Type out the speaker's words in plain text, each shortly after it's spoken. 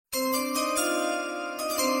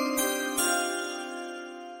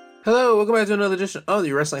Hello, welcome back to another edition of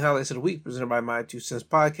the Wrestling Highlights of the Week, presented by My Two Cents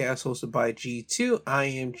Podcast, hosted by G2. I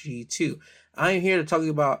am G2. I am here to talk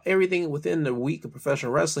about everything within the week of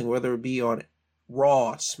professional wrestling, whether it be on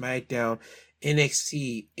Raw, SmackDown,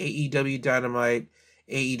 NXT, AEW Dynamite,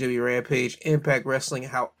 AEW Rampage, Impact Wrestling.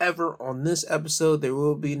 However, on this episode, there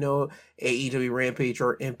will be no AEW Rampage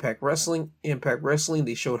or Impact Wrestling. Impact Wrestling,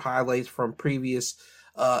 they showed highlights from previous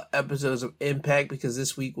episodes of Impact because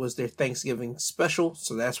this week was their Thanksgiving special,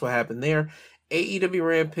 so that's what happened there. AEW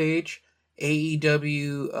Rampage,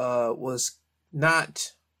 AEW was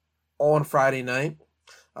not on Friday night.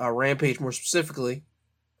 Rampage, more specifically,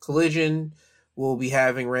 Collision will be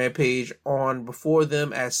having Rampage on before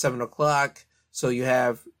them at 7 o'clock. So you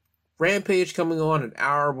have Rampage coming on an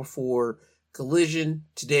hour before Collision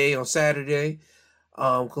today on Saturday.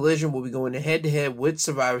 Collision will be going head-to-head with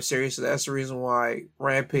Survivor Series, so that's the reason why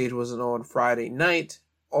Rampage wasn't on Friday night.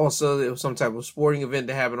 Also, there was some type of sporting event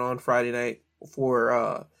to happen on Friday night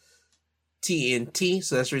for TNT,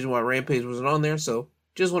 so that's the reason why Rampage wasn't on there. So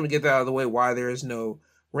just want to get that out of the way, why there is no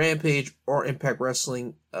Rampage or Impact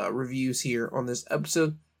Wrestling reviews here on this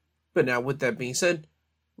episode. But now, with that being said,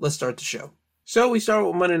 let's start the show. So we start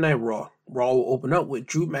with Monday Night Raw. Raw will open up with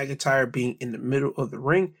Drew McIntyre being in the middle of the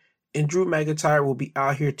ring, and Drew McIntyre will be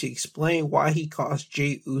out here to explain why he cost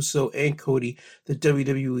Jey Uso and Cody the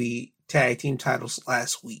WWE Tag Team titles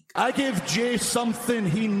last week. I gave Jey something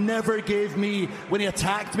he never gave me when he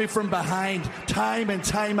attacked me from behind time and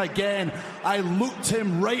time again. I looked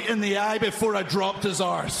him right in the eye before I dropped his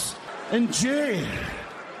arse. And Jey,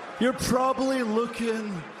 you're probably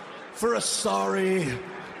looking for a sorry,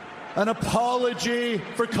 an apology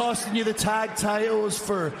for costing you the tag titles,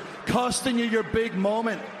 for costing you your big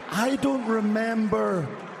moment. I don't remember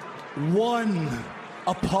one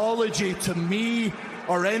apology to me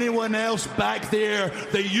or anyone else back there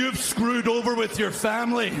that you've screwed over with your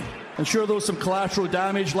family. I'm sure there was some collateral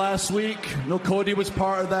damage last week. No, Cody was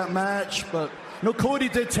part of that match, but no, Cody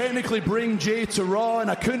did technically bring Jey to Raw,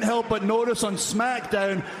 and I couldn't help but notice on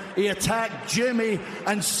SmackDown he attacked Jimmy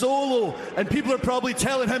and Solo, and people are probably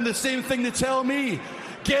telling him the same thing to tell me.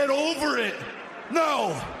 Get over it.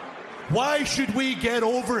 No. Why should we get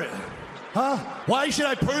over it? Huh? Why should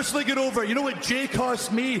I personally get over it? You know what Jey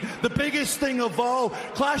cost me? The biggest thing of all,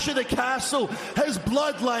 Clash of the Castle, his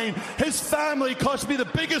bloodline, his family cost me the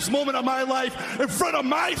biggest moment of my life in front of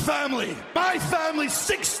my family. My family,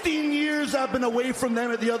 16 years I've been away from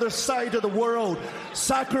them at the other side of the world,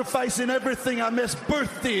 sacrificing everything I miss.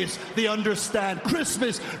 Birthdays, they understand.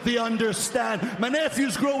 Christmas, they understand. My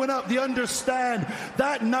nephews growing up, they understand.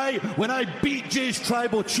 That night when I beat Jey's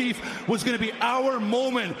tribal chief was going to be our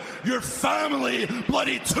moment. Your family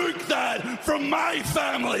bloody took that from my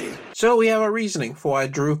family. So we have a reasoning for why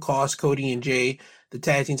Drew cost Cody and Jey the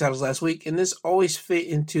tag team titles last week, and this always fit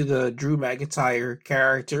into the Drew McIntyre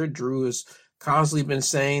character. Drew has constantly been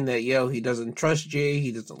saying that, he doesn't trust Jey,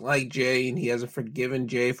 he doesn't like Jey, and he hasn't forgiven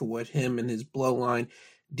Jey for what him and his bloodline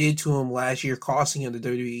did to him last year, costing him the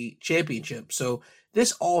WWE Championship. So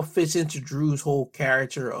this all fits into Drew's whole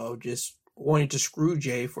character of just wanting to screw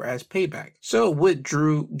Jey for as payback. So with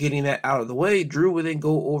Drew getting that out of the way, Drew would then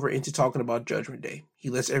go over into talking about Judgment Day. He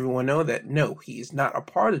lets everyone know that no, he is not a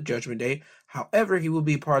part of Judgment Day. However, he will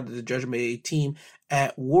be part of the Judgment Day team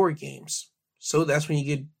at War Games. So that's when you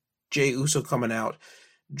get Jey Uso coming out.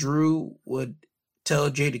 Drew would tell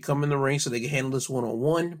Jey to come in the ring so they can handle this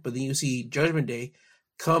one-on-one, but then you see Judgment Day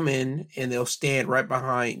come in and they'll stand right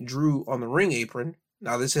behind Drew on the ring apron.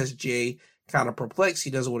 Now this has Jey kind of perplexed. He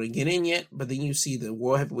doesn't want to get in yet, but then you see the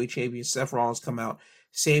World Heavyweight Champion Seth Rollins come out,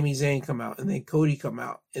 Sami Zayn come out, and then Cody come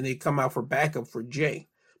out, and they come out for backup for Jey.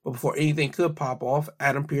 But before anything could pop off,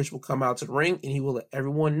 Adam Pearce will come out to the ring, and he will let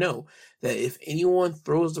everyone know that if anyone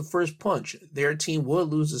throws the first punch, their team will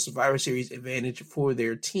lose the Survivor Series advantage for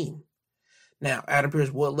their team. Now, Adam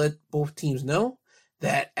Pearce will let both teams know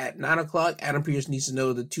that at 9 o'clock, Adam Pearce needs to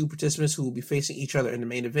know the two participants who will be facing each other in the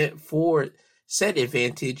main event for said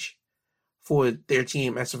advantage for their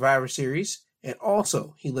team at Survivor Series. And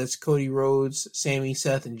also, he lets Cody Rhodes, Sami,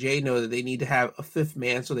 Seth, and Jey know that they need to have a fifth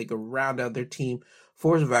man so they can round out their team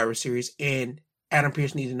for Survivor Series. And Adam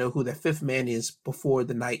Pearce needs to know who that fifth man is before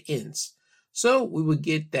the night ends. So we would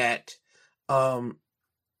get that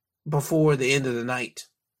before the end of the night,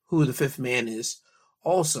 who the fifth man is.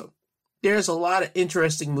 Also, there's a lot of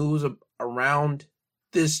interesting moves around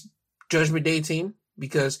this Judgment Day team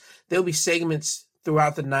because there'll be segments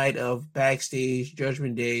throughout the night of backstage,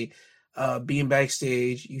 Judgment Day, being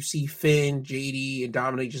backstage. You see Finn, JD, and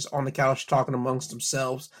Dominic just on the couch talking amongst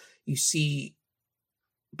themselves. You see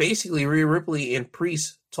basically Rhea Ripley and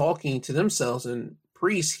Priest talking to themselves, and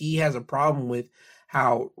Priest, he has a problem with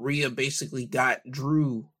how Rhea basically got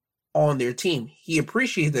Drew on their team. He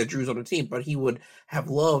appreciated that Drew's on the team, but he would have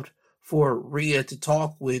loved for Rhea to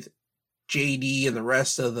talk with JD and the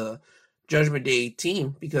rest of the Judgment Day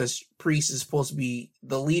team, because Priest is supposed to be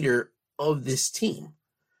the leader of this team.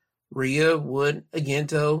 Rhea would again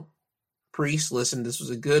tell Priest, listen, this was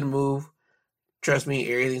a good move. Trust me,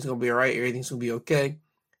 everything's going to be all right. Everything's going to be okay.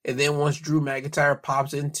 And then once Drew McIntyre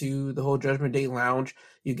pops into the whole Judgment Day lounge,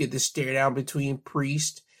 you get this stare down between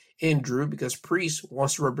Priest and Drew, because Priest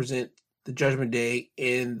wants to represent the Judgment Day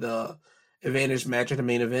in the advantage match at the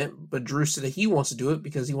main event, but Drew said that he wants to do it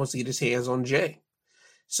because he wants to get his hands on Jay.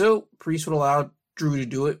 So Priest would allow Drew to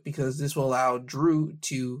do it because this will allow Drew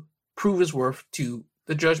to prove his worth to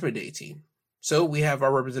the Judgment Day team. So we have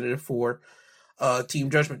our representative for Team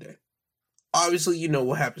Judgment Day. Obviously, you know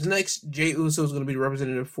what happens next. Jey Uso is going to be the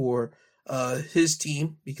representative for his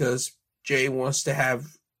team because Jay wants to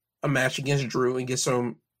have a match against Drew and get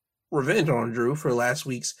some revenge on Drew for last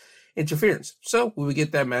week's interference. So we would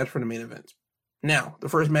get that match for the main event. Now, the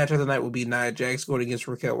first match of the night will be Nia Jax going against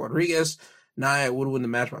Raquel Rodriguez. Nia would win the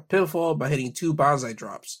match by pinfall by hitting 2 bonsai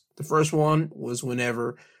drops. The first one was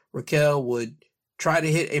whenever Raquel would try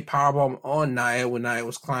to hit a powerbomb on Nia when Nia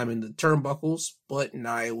was climbing the turnbuckles, but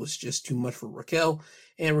Nia was just too much for Raquel,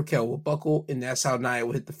 and Raquel would buckle, and that's how Nia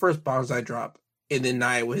would hit the first bonsai drop, and then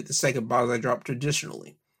Nia would hit the second bonsai drop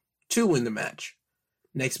traditionally to win the match.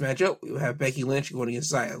 Next matchup, we will have Becky Lynch going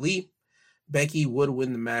against Xia Li. Becky would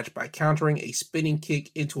win the match by countering a spinning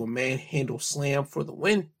kick into a manhandle slam for the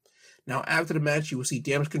win. Now, after the match, you will see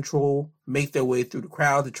Damage Control make their way through the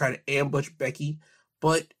crowd to try to ambush Becky,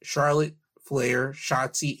 but Charlotte, Flair,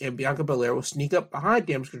 Shotzi, and Bianca Belair will sneak up behind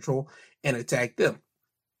Damage Control and attack them.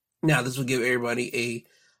 Now, this will give everybody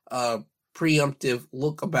a preemptive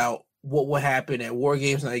look about what will happen at War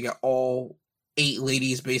Games. Now you got all 8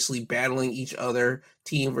 ladies basically battling each other,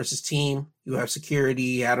 team versus team. You have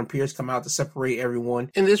security, Adam Pearce come out to separate everyone.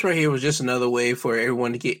 And this right here was just another way for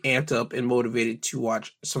everyone to get amped up and motivated to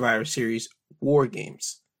watch Survivor Series War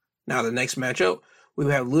Games. Now, the next matchup, we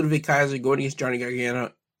will have Ludwig Kaiser going against Johnny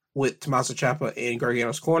Gargano with Tommaso Ciampa in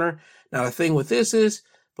Gargano's corner. Now, the thing with this is,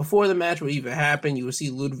 before the match would even happen, you will see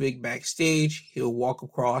Ludwig backstage. He'll walk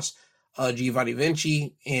across Giovanni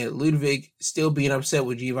Vinci, and Ludwig still being upset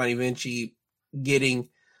with Giovanni Vinci getting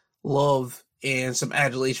love and some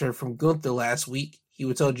adulation from Gunther last week. He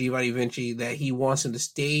would tell Giovanni Vinci that he wants him to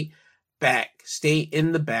stay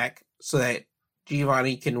in the back, so that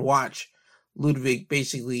Giovanni can watch Ludwig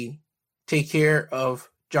basically take care of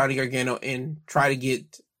Johnny Gargano and try to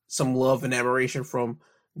get some love and admiration from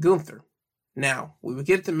Gunther. Now, we would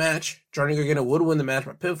get the match. Johnny Gargano would win the match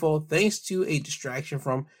by pinfall thanks to a distraction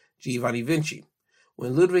from Giovanni Vinci.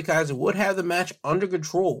 When Ludwig Kaiser would have the match under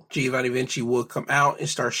control, Giovanni Vinci would come out and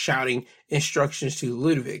start shouting instructions to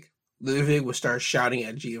Ludwig. Ludwig would start shouting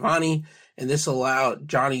at Giovanni, and this allowed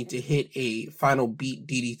Johnny to hit a final beat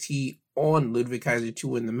DDT on Ludwig Kaiser to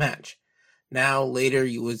win the match. Now, later,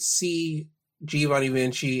 you would see Giovanni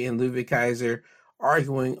Vinci and Ludwig Kaiser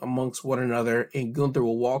arguing amongst one another, and Gunther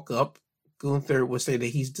will walk up. Gunther would say that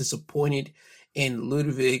he's disappointed in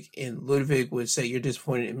Ludwig, and Ludwig would say, "You're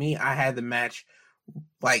disappointed in me. I had the match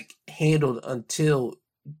handled until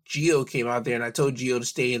Gio came out there, and I told Gio to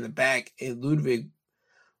stay in the back." And Ludwig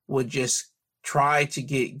would just try to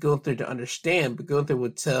get Gunther to understand, but Gunther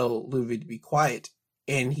would tell Ludwig to be quiet.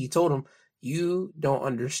 And he told him, "You don't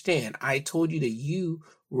understand. I told you that you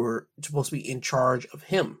were supposed to be in charge of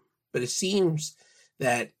him, but it seems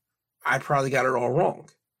that I probably got it all wrong."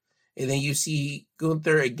 And then you see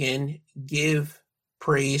Gunther again give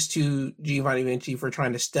praise to Giovanni Vinci for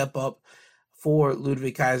trying to step up for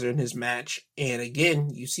Ludwig Kaiser in his match. And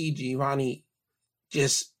again, you see Giovanni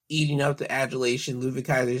just eating up the adulation. Ludwig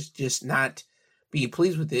Kaiser's just not being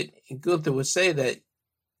pleased with it. And Gunther would say that,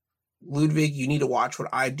 "Ludwig, you need to watch what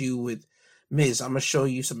I do with Miz. I'm going to show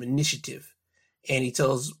you some initiative." And he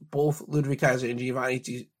tells both Ludwig Kaiser and Giovanni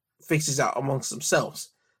to fix this out amongst themselves.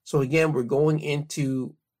 So again, we're going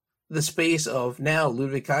into the space of now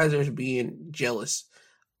Ludwig Kaiser is being jealous,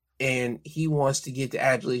 and he wants to get the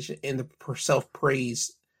adulation and the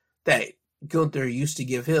self-praise that Gunther used to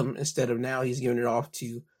give him, instead of now he's giving it off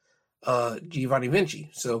to Giovanni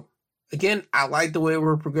Vinci. So again, I like the way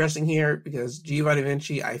we're progressing here, because Giovanni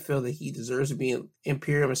Vinci, I feel that he deserves to be in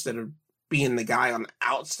Imperium instead of being the guy on the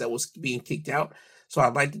outs that was being kicked out. So I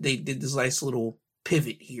like that they did this nice little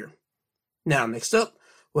pivot here. Now, next up,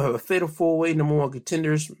 we'll have a fatal 4-way number 1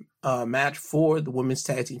 contenders match for the women's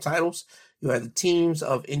tag team titles. You have the teams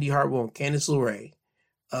of Indy Hartwell and Candice LeRae,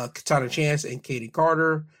 Katana Chance and Katie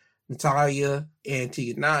Carter, Natalya and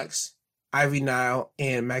Tegan Nox, Ivy Nile,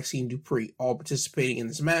 and Maxine Dupree all participating in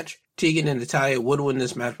this match. Tegan and Natalya would win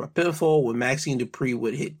this match by pinfall, when Maxine Dupree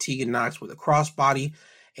would hit Tegan Knox with a crossbody,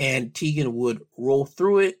 and Tegan would roll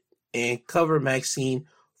through it and cover Maxine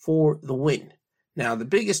for the win. Now, the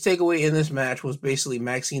biggest takeaway in this match was basically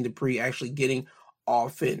Maxine Dupree actually getting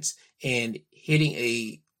offense and hitting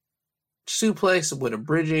a suplex with a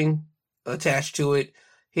bridging attached to it,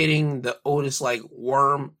 hitting the Otis-like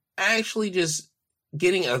worm, actually just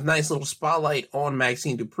getting a nice little spotlight on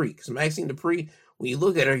Maxine Dupree. Because Maxine Dupree, when you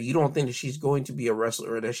look at her, you don't think that she's going to be a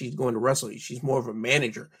wrestler or that she's going to wrestle. She's more of a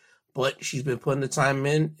manager. But she's been putting the time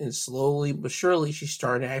in, and slowly but surely she's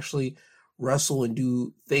starting to actually wrestle and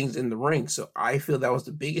do things in the ring. So I feel that was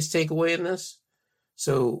the biggest takeaway in this.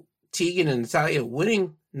 So Tegan and Natalya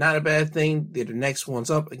winning, not a bad thing. They're the next ones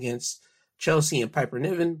up against Chelsea and Piper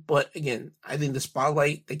Niven. But again, I think the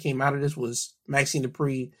spotlight that came out of this was Maxine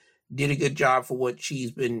Dupree did a good job for what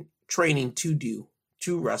she's been training to do,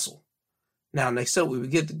 to wrestle. Now, next up, we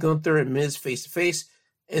would get the Gunther and Miz face-to-face.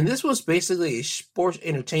 And this was basically a sports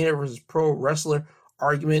entertainer versus pro wrestler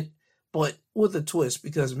argument, but with a twist,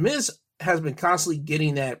 because Miz has been constantly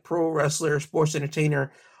getting that pro wrestler, sports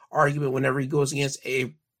entertainer argument whenever he goes against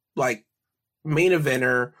a main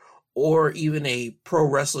eventer or even a pro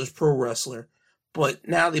wrestler. But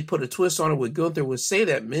now they put a twist on it with Gunther, would say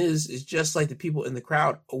that Miz is just like the people in the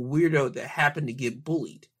crowd, a weirdo that happened to get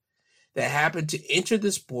bullied, that happened to enter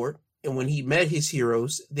the sport. And when he met his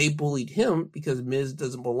heroes, they bullied him because Miz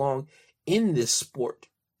doesn't belong in this sport.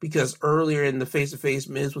 Because earlier in the face-to-face,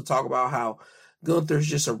 Miz would talk about how Gunther's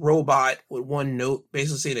just a robot with one note,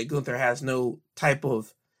 basically say that Gunther has no type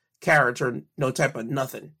of character, no type of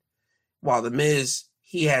nothing. While the Miz,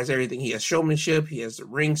 he has everything. He has showmanship, he has the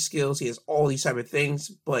ring skills, he has all these type of things,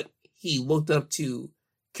 but he looked up to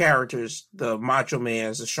characters, the Macho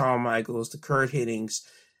Mans, the Shawn Michaels, the Curt Hennings,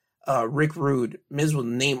 Rick Rude. Miz will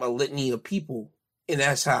name a litany of people, and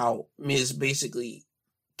that's how Miz basically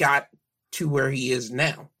got to where he is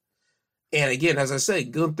now. And again, as I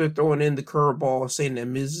said, Gunther throwing in the curveball, saying that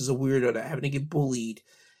Miz is a weirdo that having to get bullied.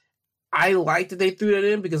 I like that they threw that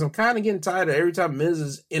in because I'm kind of getting tired of every time Miz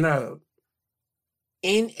is in a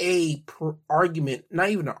argument, not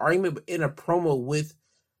even an argument, but in a promo with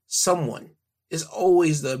someone. It's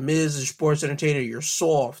always the Miz is sports entertainer, you're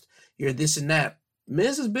soft, you're this and that.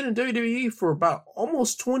 Miz has been in WWE for about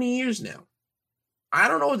almost 20 years now. I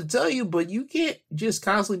don't know what to tell you, but you can't just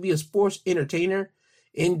constantly be a sports entertainer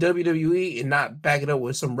in WWE and not back it up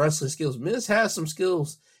with some wrestling skills. Miz has some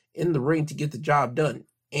skills in the ring to get the job done.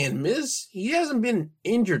 And Miz, he hasn't been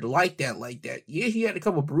injured like that. Yeah, he had a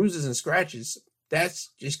couple bruises and scratches.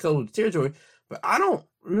 That's just covered the territory. But I don't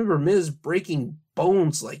remember Miz breaking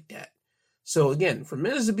bones like that. So again, for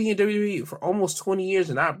Miz to be in WWE for almost 20 years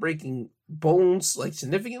and not breaking bones like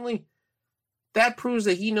significantly, that proves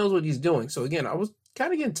that he knows what he's doing. So again, I was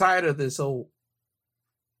kind of getting tired of this whole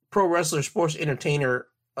pro wrestler, sports entertainer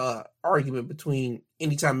argument between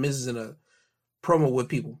anytime Miz is in a promo with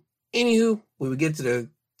people. Anywho, we would get to the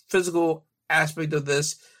physical aspect of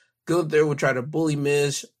this. Gunther would try to bully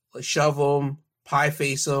Miz, shove him, pie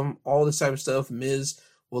face him, all this type of stuff. Miz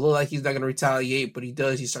will look like he's not going to retaliate, but he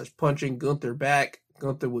does. He starts punching Gunther back.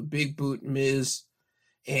 Gunther would big boot Miz.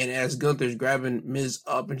 And as Gunther's grabbing Miz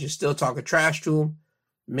up and just still talking trash to him,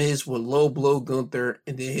 Miz would low blow Gunther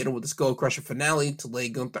and then hit him with the Skull Crusher finale to lay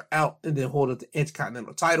Gunther out and then hold up the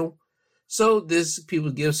Intercontinental title. So this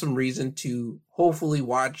people give some reason to hopefully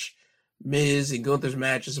watch Miz and Gunther's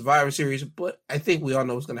match at Survivor Series, but I think we all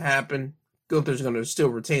know what's going to happen. Gunther's going to still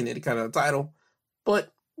retain the Intercontinental title,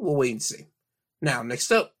 but we'll wait and see. Now,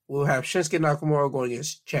 next up, we'll have Shinsuke Nakamura going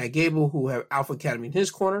against Chad Gable, who will have Alpha Academy in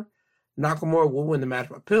his corner. Nakamura will win the match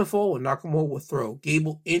by pinfall, and Nakamura will throw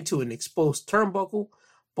Gable into an exposed turnbuckle,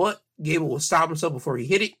 but Gable will stop himself before he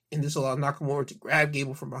hit it, and this will allow Nakamura to grab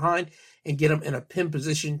Gable from behind and get him in a pin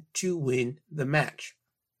position to win the match.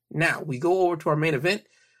 Now, we go over to our main event,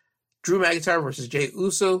 Drew McIntyre versus Jey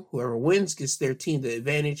Uso. Whoever wins gets their team the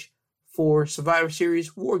advantage for Survivor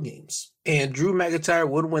Series War Games. And Drew McIntyre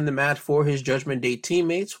would win the match for his Judgment Day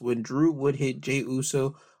teammates when Drew would hit Jey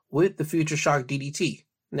Uso with the Future Shock DDT.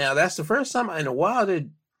 Now, that's the first time in a while that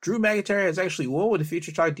Drew McIntyre has actually won with the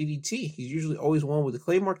Future Shock DDT. He's usually always won with the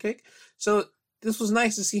Claymore kick. So this was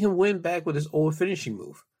nice to see him win back with his old finishing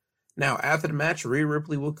move. Now, after the match, Rhea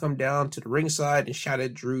Ripley will come down to the ringside and shout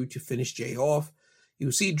at Drew to finish Jey off. You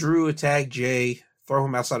will see Drew attack Jey, throw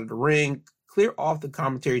him outside of the ring, clear off the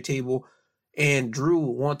commentary table, and Drew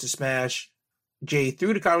would want to smash Jey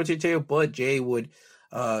through the commentary table, but Jey would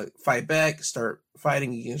fight back, start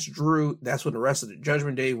fighting against Drew. That's when the rest of the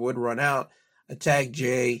Judgment Day would run out, attack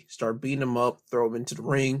Jey, start beating him up, throw him into the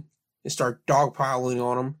ring. and start dogpiling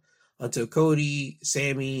on them until Cody,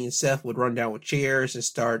 Sammy, and Seth would run down with chairs and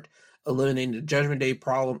start eliminating the Judgment Day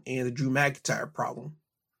problem and the Drew McIntyre problem.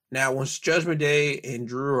 Now, once Judgment Day and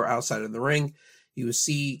Drew are outside of the ring, you will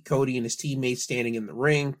see Cody and his teammates standing in the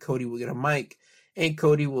ring. Cody will get a mic, and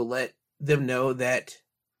Cody will let them know that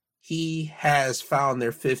he has found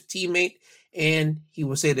their fifth teammate, and he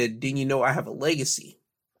will say that, didn't you know I have a legacy?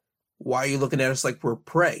 Why are you looking at us like we're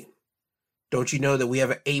prey? Don't you know that we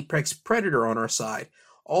have an apex predator on our side?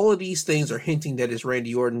 All of these things are hinting that it's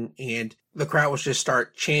Randy Orton, and the crowd will just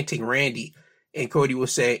start chanting Randy, and Cody will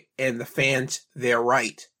say, and the fans, they're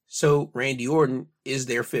right. So Randy Orton is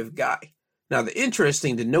their fifth guy. Now, the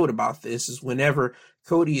interesting to note about this is whenever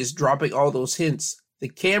Cody is dropping all those hints, the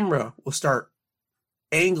camera will start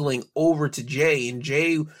angling over to Jay, and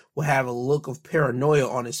Jay will have a look of paranoia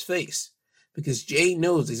on his face because Jay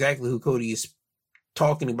knows exactly who Cody is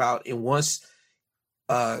talking about. And once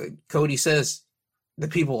Cody says the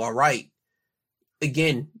people are right,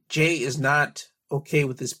 again, Jay is not okay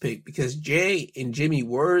with this pick because Jay and Jimmy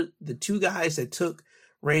were the two guys that took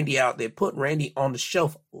Randy out. They put Randy on the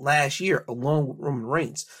shelf last year along with Roman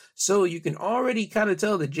Reigns. So you can already kind of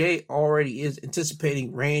tell that Jay already is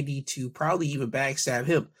anticipating Randy to probably even backstab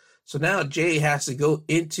him. So now Jay has to go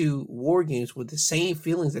into War Games with the same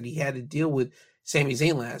feelings that he had to deal with Sami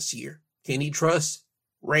Zayn last year. Can he trust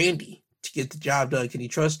Randy to get the job done? Can he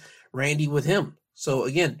trust Randy with him? So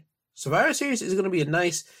again, Survivor Series is going to be a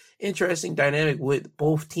nice, interesting dynamic with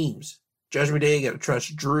both teams. Judgment Day got to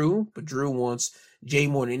trust Drew, but Drew wants Jay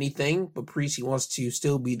more than anything, but Priest, wants to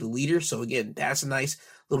still be the leader. So again, that's a nice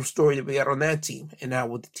little story that we got on that team. And now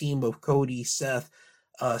with the team of Cody, Seth,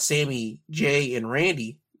 Sammy, Jay, and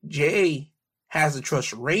Randy, Jay has to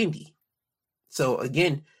trust Randy. So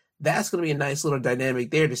again, that's going to be a nice little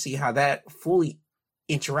dynamic there to see how that fully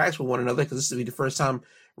interacts with one another, because this will be the first time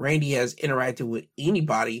Randy has interacted with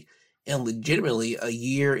anybody in legitimately a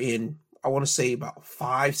year in, I want to say, about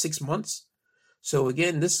 5-6 months. So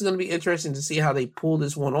again, this is going to be interesting to see how they pull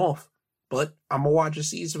this one off. But I'm going to watch and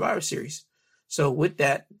see Survivor Series. So with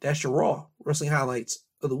that, that's your Raw Wrestling Highlights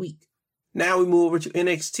of the week. Now we move over to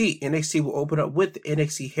NXT. NXT will open up with the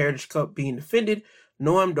NXT Heritage Cup being defended.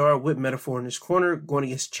 Noam Dar with Metaphor in his corner, going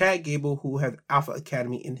against Chad Gable, who have Alpha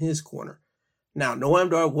Academy in his corner. Now, Noam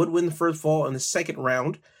Dar would win the first fall in the second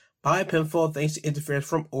round by pinfall thanks to interference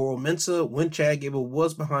from Oro Mensah when Chad Gable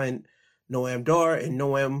was behind Noam Dar, and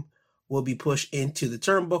Noam will be pushed into the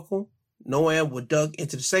turnbuckle. Noam will duck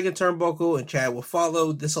into the second turnbuckle, and Chad will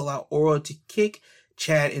follow. This allowed Oro to kick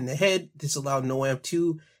Chad in the head. This allowed Noam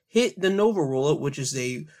to hit the Nova Roller, which is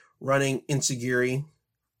a running enziguri,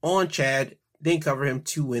 on Chad, then cover him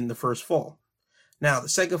to win the first fall. Now, the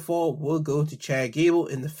second fall will go to Chad Gable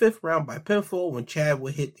in the fifth round by pinfall when Chad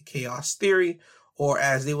will hit the Chaos Theory, or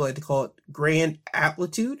as they would like to call it, Grand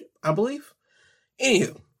Amplitude, I believe.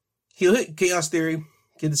 Anywho, he'll hit Chaos Theory,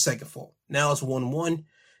 get the second fall. Now it's 1-1.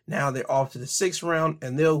 Now they're off to the sixth round,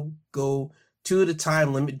 and they'll go to the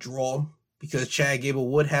time limit draw because Chad Gable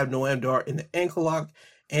would have Noam Dar in the ankle lock,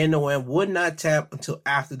 and Noam would not tap until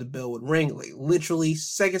after the bell would ring. Like literally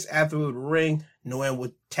seconds after it would ring, Noam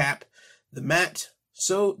would tap the mat.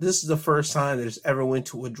 So this is the first time that it's ever went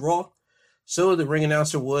to a draw. So the ring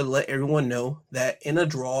announcer would let everyone know that in a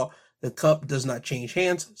draw, the cup does not change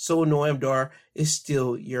hands. So Noam Dar is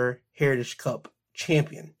still your Heritage Cup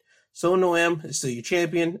champion. So Noam is still your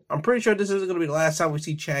champion. I'm pretty sure this isn't going to be the last time we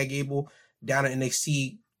see Chad Gable down at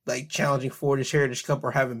NXT, like challenging for this Heritage Cup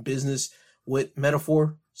or having business with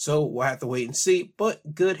Metaphor. So we'll have to wait and see.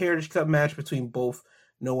 But good Heritage Cup match between both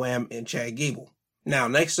Noam and Chad Gable. Now,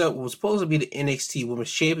 next up was supposed to be the NXT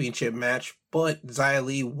Women's Championship match, but Xia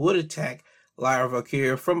Li would attack Lyra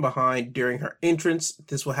Valkyria from behind during her entrance.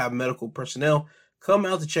 This will have medical personnel come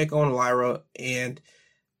out to check on Lyra, and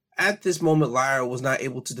at this moment, Lyra was not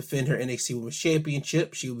able to defend her NXT Women's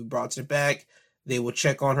Championship. She will be brought to the back. They will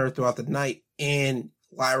check on her throughout the night, and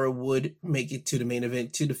Lyra would make it to the main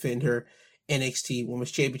event to defend her NXT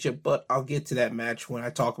Women's Championship, but I'll get to that match when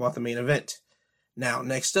I talk about the main event. Now,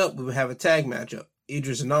 next up, we will have a tag matchup.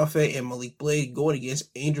 Idris Enofe and Malik Blade going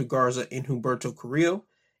against Angel Garza and Humberto Carrillo.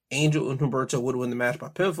 Angel and Humberto would win the match by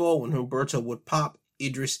pinfall when Humberto would pop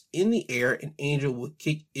Idris in the air and Angel would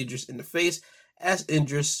kick Idris in the face as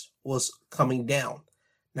Idris was coming down.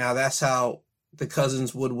 Now, that's how the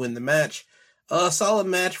cousins would win the match. A solid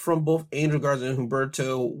match from both Angel Garza and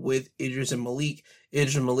Humberto with Idris and Malik.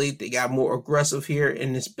 Idris and Malik, they got more aggressive here,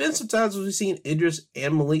 and it's been some times we've seen Idris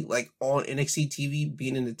and Malik like on NXT TV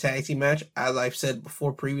being in the tag team match. As I've said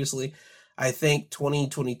before previously, I think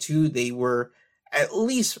 2022 they were at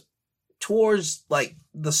least towards like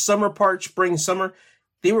the summer part, spring, summer.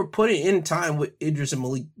 they were putting in time with Idris and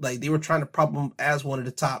Malik. Like, they were trying to prop them as one of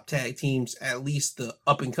the top tag teams, at least the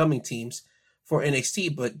up-and-coming teams for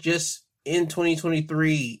NXT. But just in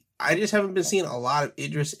 2023, I just haven't been seeing a lot of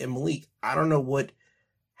Idris and Malik. I don't know what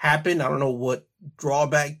happened. I don't know what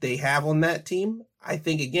drawback they have on that team. I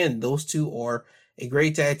think, again, those two are a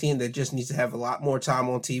great tag team that just needs to have a lot more time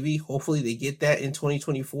on TV. Hopefully they get that in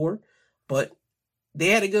 2024. But they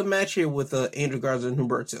had a good match here with Angel Garza and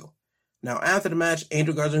Humberto. Now, after the match,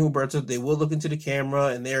 Angel Garza and Humberto, they will look into the camera,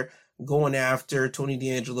 and they're going after Tony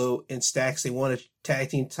D'Angelo and Stacks. They want a tag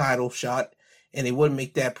team title shot, and they would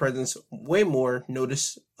make that presence way more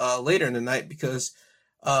noticed later in the night, because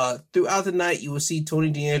throughout the night, you will see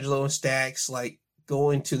Tony D'Angelo and Stacks like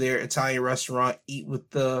go into their Italian restaurant, eat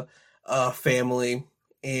with the family,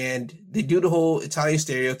 and they do the whole Italian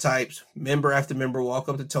stereotypes. Member after member walk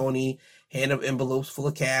up to Tony, hand up envelopes full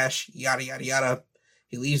of cash, yada, yada, yada.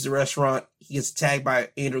 He leaves the restaurant. He gets tagged by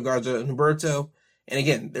Angel Garza and Humberto. And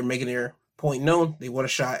again, they're making their point known. They want a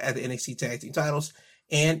shot at the NXT Tag Team titles,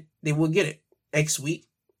 and they will get it. Next week,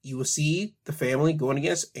 you will see the family going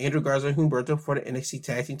against Angel Garza and Humberto for the NXT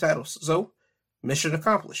Tag Team titles. So, mission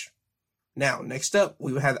accomplished. Now, next up,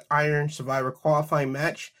 we will have the Iron Survivor qualifying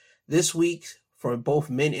match. This week, for both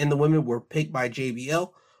men and the women, were picked by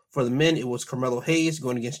JBL. For the men, it was Carmelo Hayes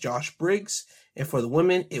going against Josh Briggs. And for the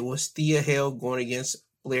women, it was Thea Hale going against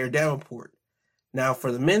Blair Davenport. Now,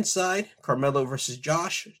 for the men's side, Carmelo versus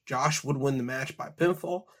Josh. Josh would win the match by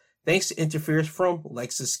pinfall, thanks to interference from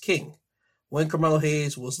Lexis King. When Carmelo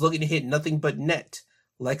Hayes was looking to hit nothing but net,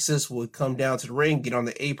 Lexis would come down to the ring, get on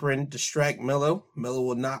the apron, distract Melo. Melo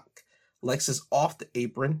would knock Lexis off the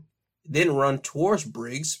apron, then run towards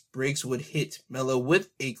Briggs. Briggs would hit Melo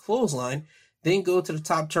with a clothesline, then go to the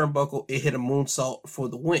top turnbuckle and hit a moonsault for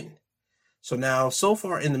the win. So now, so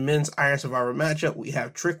far in the men's Iron Survivor matchup, we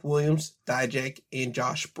have Trick Williams, Dijak, and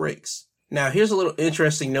Josh Briggs. Now, here's a little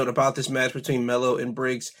interesting note about this match between Melo and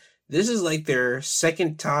Briggs. This is like their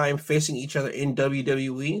second time facing each other in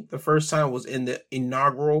WWE. The first time was in the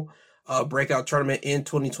inaugural breakout tournament in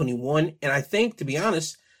 2021. And I think, to be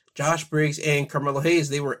honest, Josh Briggs and Carmelo Hayes,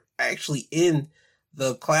 they were actually in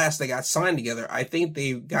the class that got signed together. I think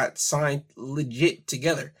they got signed legit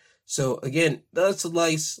together. So again, that's a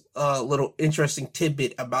nice little interesting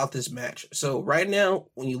tidbit about this match. So right now,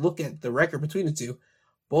 when you look at the record between the two,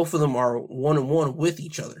 both of them are 1-1 with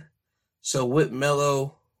each other. So with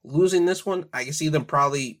Melo losing this one, I can see them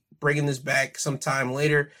probably bringing this back sometime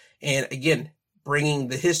later. And again, bringing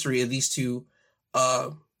the history of these two,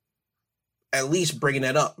 at least bringing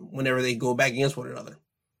that up whenever they go back against one another.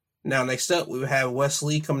 Now, next up, we would have Wes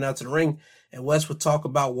Lee coming out to the ring, and Wes would talk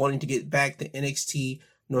about wanting to get back the NXT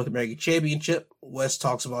North American Championship. Wes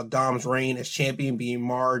talks about Dom's reign as champion being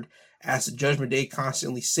marred as the Judgment Day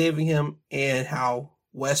constantly saving him, and how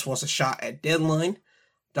Wes wants a shot at Deadline.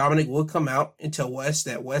 Dominic would come out and tell Wes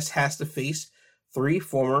that Wes has to face 3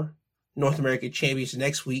 former North American champions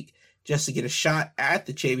next week just to get a shot at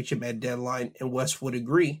the championship at Deadline, and Wes would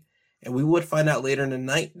agree. And we would find out later in the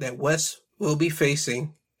night that Wes will be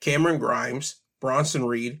facing Cameron Grimes, Bronson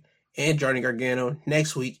Reed, and Johnny Gargano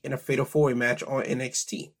next week in a Fatal 4-Way match on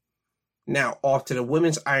NXT. Now, off to the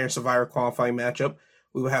women's Iron Survivor qualifying matchup,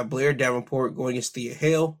 we will have Blair Davenport going against Thea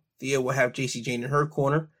Hale. Thea will have JC Jane in her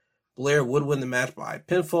corner. Blair would win the match by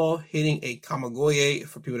pinfall, hitting a Kamigoye.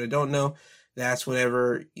 For people that don't know, that's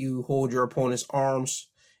whenever you hold your opponent's arms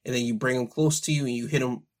and then you bring them close to you and you hit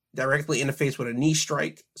them directly in the face with a knee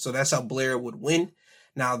strike. So that's how Blair would win.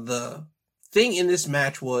 Now, the thing in this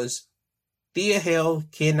match was Thea Hale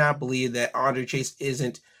cannot believe that Andre Chase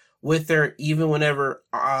isn't with her, even whenever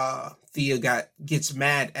Thea gets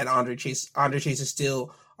mad at Andre Chase. Andre Chase is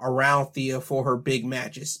still around Thea for her big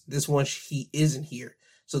matches. This one, he isn't here.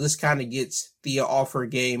 So this kind of gets Thea off her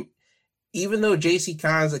game. Even though JC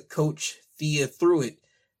kinds of coached Thea through it,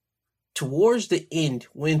 towards the end,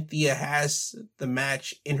 when Thea has the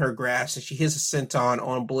match in her grasp and she hits a senton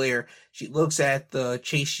on Blair, she looks at the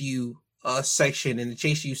Chase U section, and the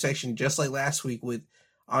Chase U section, just like last week with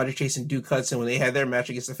Andre Chase and Duke Hudson when they had their match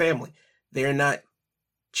against the family. They're not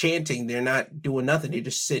chanting. They're not doing nothing. They're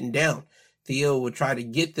just sitting down. Thea would try to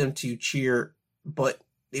get them to cheer, but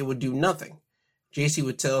they would do nothing. JC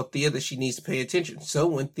would tell Thea that she needs to pay attention. So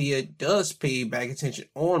when Thea does pay back attention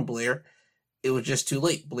on Blair, it was just too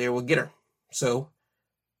late. Blair would get her. So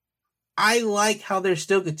I like how they're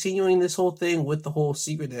still continuing this whole thing with the whole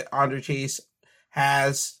secret that Andre Chase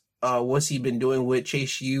has. What's he been doing with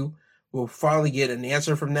Chase U? We'll finally get an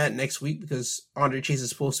answer from that next week, because Andre Chase is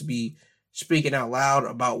supposed to be speaking out loud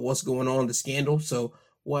about what's going on, the scandal. So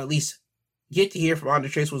we'll at least get to hear from Andre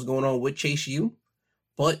Chase what's going on with Chase U.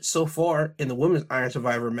 But so far in the women's Iron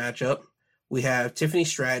Survivor matchup, we have Tiffany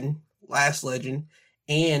Stratton, Lash Legend,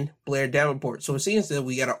 and Blair Davenport. So it seems that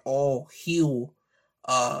we got an all-heel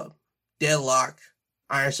deadlock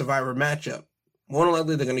Iron Survivor matchup. More than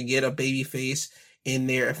likely, they're going to get a babyface in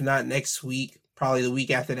there, if not next week, probably the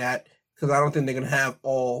week after that, because I don't think they're going to have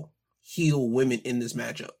all heel women in this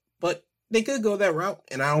matchup. But they could go that route,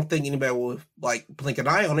 and I don't think anybody will blink an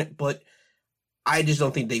eye on it, but I just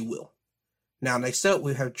don't think they will. Now, next up,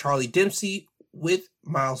 we have Charlie Dempsey with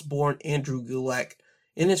Miles Bourne and Drew Gulak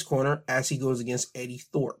in his corner as he goes against Eddie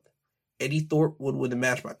Thorpe. Eddie Thorpe would win the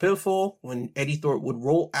match by pinfall when Eddie Thorpe would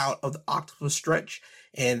roll out of the octopus stretch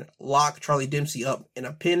and lock Charlie Dempsey up in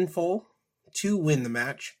a pinfall to win the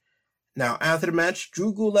match. Now, after the match,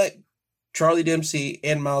 Drew Gulak, Charlie Dempsey,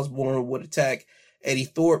 and Miles Bourne would attack Eddie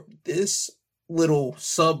Thorpe. This little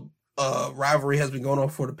sub rivalry has been going on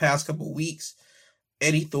for the past couple of weeks.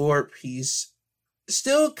 Eddie Thorpe, he's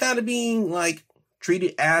still kind of being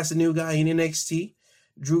treated as the new guy in NXT.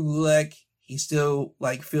 Drew Gulak, he still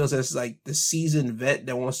feels as the seasoned vet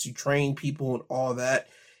that wants to train people and all that.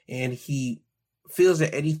 And he feels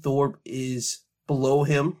that Eddie Thorpe is below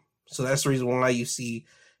him. So that's the reason why you see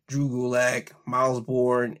Drew Gulak, Miles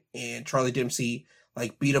Bourne, and Charlie Dempsey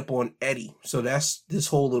beat up on Eddie. So that's this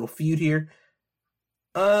whole little feud here.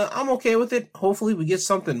 I'm okay with it. Hopefully we get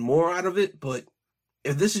something more out of it, but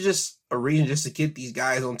if this is just a reason just to get these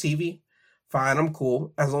guys on TV, fine, I'm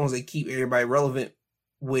cool. As long as they keep everybody relevant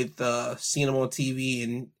with seeing them on TV,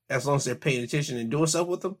 and as long as they're paying attention and doing stuff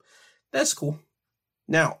with them, that's cool.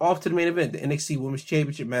 Now, off to the main event, the NXT Women's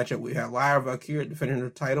Championship matchup. We have Lyra Valkyria defending her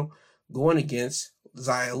title, going against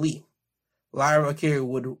Xia Li. Lyra Valkyria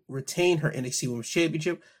would retain her NXT Women's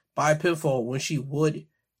Championship by pinfall when she would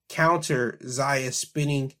counter Xia's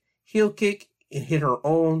spinning heel kick and hit her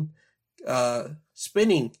own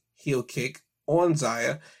spinning heel kick on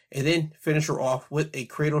Xia, and then finish her off with a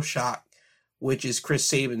cradle shot, which is Chris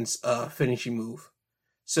Sabin's finishing move.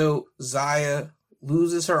 So Xia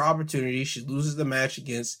loses her opportunity. She loses the match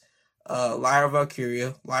against Lyra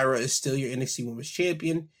Valkyria. Lyra is still your NXT Women's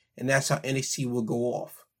Champion, and that's how NXT will go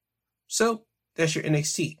off. So that's your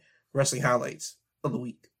NXT wrestling highlights of the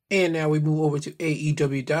week. And now we move over to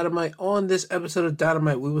AEW Dynamite. On this episode of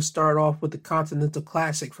Dynamite, we will start off with the Continental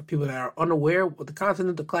Classic. For people that are unaware, what the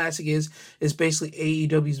Continental Classic is basically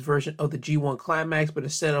AEW's version of the G1 Climax, but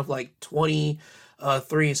instead of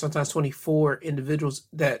 23 and sometimes 24 individuals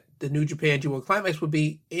that the New Japan G1 Climax would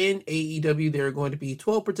be, in AEW there are going to be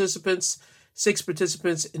 12 participants, 6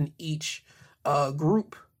 participants in each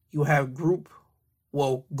group. You have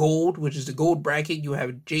Gold, which is the gold bracket. You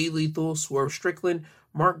have Jay Lethal, Swerve Strickland,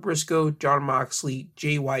 Mark Briscoe, Jon Moxley,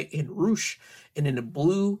 Jay White, and Roosh. And in the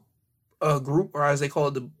blue group, or as they call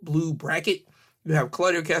it, the blue bracket, you have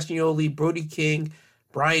Claudio Castagnoli, Brody King,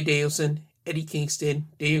 Bryan Danielson, Eddie Kingston,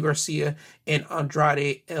 Daniel Garcia, and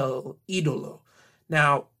Andrade El Idolo.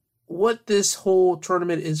 Now, what this whole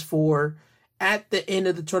tournament is for, at the end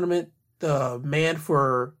of the tournament, the man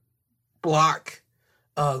for block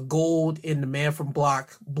gold and the man from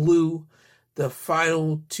block blue, the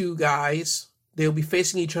final two guys, they'll be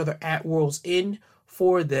facing each other at World's End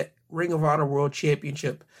for the Ring of Honor World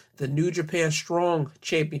Championship, the New Japan Strong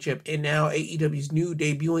Championship, and now AEW's new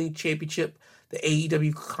debuting championship, the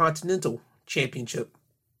AEW Continental Championship.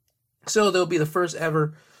 So they'll be the first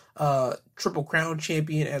ever Triple Crown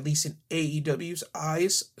champion, at least in AEW's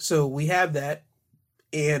eyes. So we have that.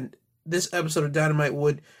 And this episode of Dynamite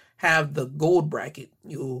would have the gold bracket.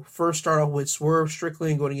 You'll first start off with Swerve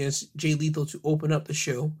Strickland going against Jay Lethal to open up the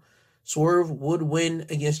show. Swerve would win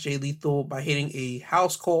against Jay Lethal by hitting a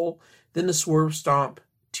house call, then the Swerve Stomp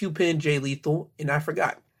to pin Jay Lethal. And I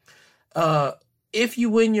forgot. If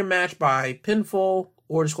you win your match by pinfall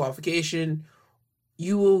or disqualification,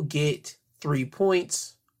 you will get 3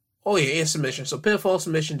 points. Oh yeah, and submission. So pinfall,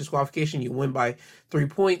 submission, disqualification, you win by 3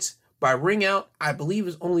 points. By ring out, I believe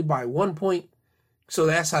is only by 1 point. So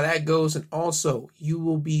that's how that goes. And also, you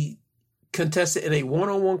will be contested in a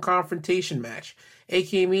one-on-one confrontation match,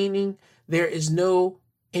 aka meaning there is no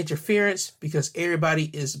interference because everybody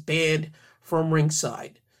is banned from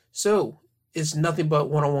ringside. So it's nothing but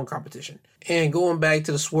one-on-one competition. And going back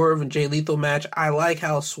to the Swerve and Jay Lethal match, I like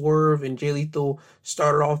how Swerve and Jay Lethal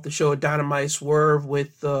started off the show at Dynamite. Swerve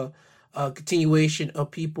with the continuation of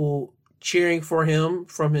people cheering for him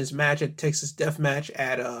from his match at Texas Death Match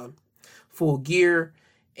at Full Gear,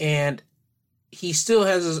 and he still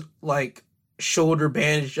has his shoulder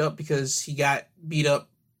bandaged up because he got beat up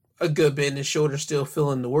a good bit and his shoulder's still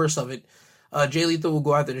feeling the worst of it. Jay Lethal will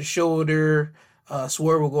go after the shoulder.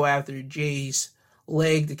 Swerve will go after Jay's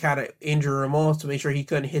leg to kind of injure him off to make sure he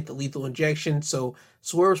couldn't hit the lethal injection. So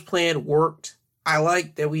Swerve's plan worked. I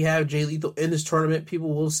like that we have Jay Lethal in this tournament.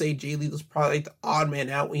 People will say Jay Lethal's probably like the odd man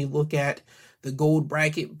out when you look at the gold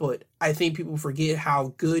bracket, but I think people forget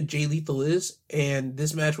how good Jay Lethal is, and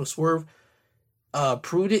this match with Swerve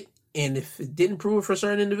proved it. And if it didn't prove it for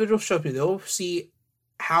certain individuals, trust me, they'll see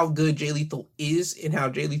how good Jay Lethal is and how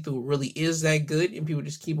Jay Lethal really is that good, and people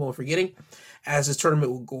just keep on forgetting as this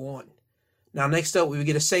tournament will go on. Now, next up, we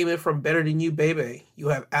get a segment from Better Than You, Baby. You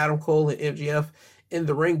have Adam Cole and MJF in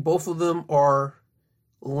the ring. Both of them are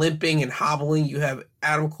limping and hobbling. You have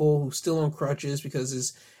Adam Cole, who's still on crutches because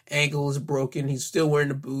his ankle is broken. He's still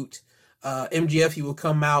wearing a boot. MJF, he will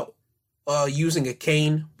come out using a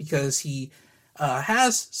cane because he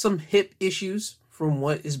has some hip issues from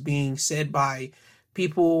what is being said by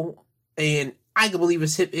people. And I can believe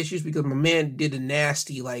it's hip issues because my man did a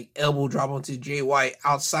nasty elbow drop onto Jay White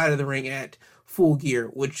outside of the ring at Full Gear,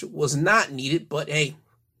 which was not needed. But hey,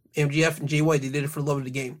 MJF and Jay White, they did it for the love of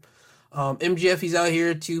the game. MJF, he's out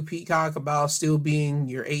here to peacock about still being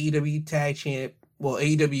your AEW tag champ. Well,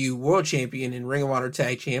 AEW World Champion and Ring of Honor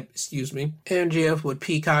Tag Champ, MJF would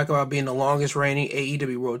peacock about being the longest reigning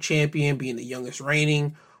AEW World Champion, being the youngest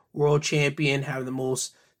reigning World Champion, having the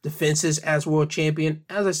most defenses as World Champion.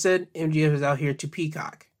 As I said, MJF is out here to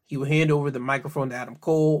peacock. He would hand over the microphone to Adam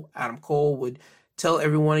Cole. Adam Cole would tell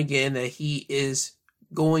everyone again that he is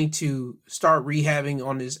going to start rehabbing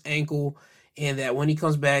on his ankle and that when he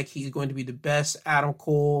comes back, he's going to be the best Adam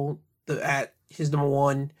Cole at his number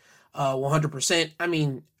one. 100%. I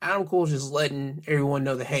mean, Adam Cole's just letting everyone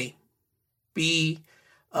know that, hey, be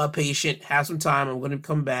patient, have some time. I'm going to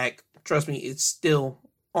come back. Trust me, it's still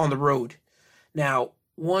on the road. Now,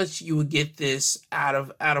 once you would get this out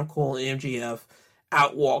of Adam Cole and MJF,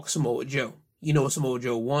 out walk Samoa Joe. You know what Samoa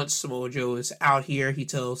Joe wants. Samoa Joe is out here. He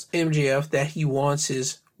tells MJF that he wants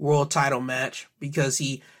his world title match because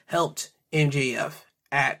he helped MJF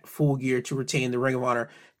at Full Gear to retain the Ring of Honor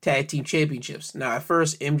Tag Team Championships. Now, at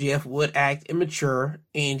first, MJF would act immature,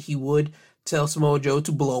 and he would tell Samoa Joe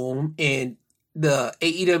to blow him, and the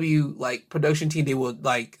AEW, production team, they would,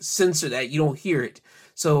 censor that. You don't hear it.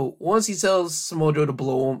 So, once he tells Samoa Joe to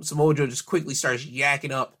blow him, Samoa Joe just quickly starts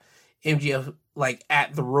yakking up MJF,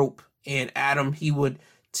 at the rope, and Adam, he would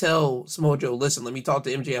tell Samoa Joe, listen, let me talk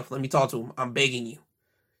to MJF, let me talk to him, I'm begging you.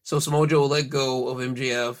 So, Samoa Joe will let go of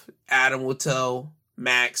MJF. Adam will tell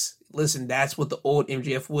Max, listen, that's what the old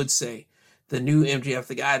MJF would say. The new MJF,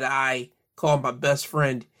 the guy that I call my best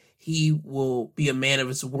friend, he will be a man of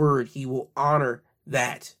his word. He will honor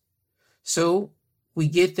that. So we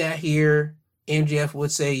get that here. MJF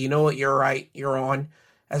would say, you know what, you're right, you're on.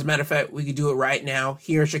 As a matter of fact, we could do it right now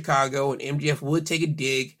here in Chicago. And MJF would take a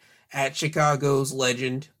dig at Chicago's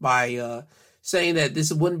legend by saying that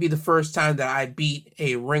this wouldn't be the first time that I beat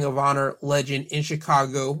a Ring of Honor legend in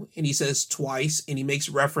Chicago. And he says twice, and he makes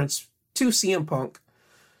reference to CM Punk.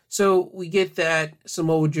 So we get that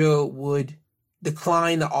Samoa Joe would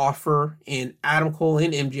decline the offer, and Adam Cole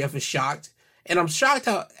and MJF is shocked. And I'm shocked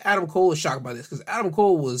how Adam Cole is shocked by this, because Adam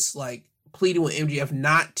Cole was pleading with MJF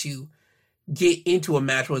not to get into a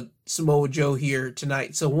match with Samoa Joe here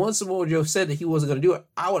tonight. So once Samoa Joe said that he wasn't going to do it,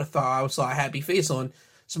 I would have thought I saw a happy face on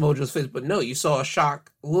Samoa Joe's face, but no, you saw a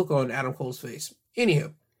shocked look on Adam Cole's face.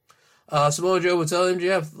 Anywho, Samoa Joe would tell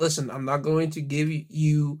MJF, listen, I'm not going to give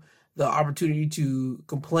you the opportunity to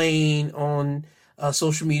complain on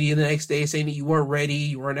social media the next day saying that you weren't ready,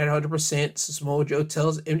 you weren't at 100%. So Samoa Joe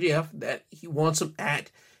tells MJF that he wants him at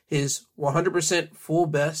his 100% full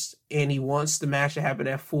best, and he wants the match to happen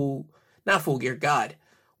at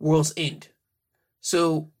World's End.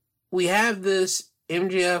 So we have this,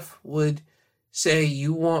 MJF would say,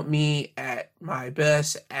 you want me at my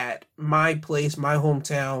best, at my place, my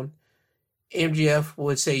hometown. MJF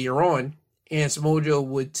would say, you're on. And Samoa Joe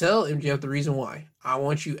would tell MJF the reason why. I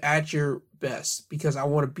want you at your best because I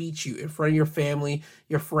want to beat you in front of your family,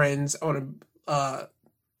 your friends. I want to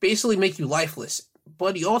basically make you lifeless.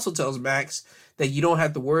 But he also tells Max that you don't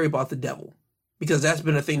have to worry about the devil, because that's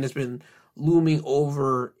been a thing that's been looming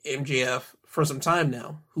over MJF for some time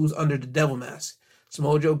now, who's under the devil mask.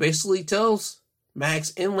 Samoa Joe basically tells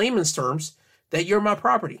Max in layman's terms that you're my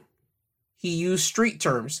property. He used street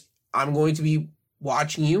terms. I'm going to be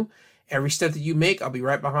watching you. Every step that you make, I'll be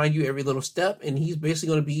right behind you every little step. And he's basically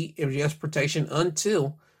going to be MJF's protection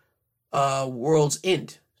until World's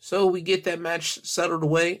End. So we get that match settled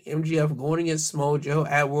away. MJF going against Samoa Joe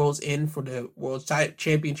at World's End for the World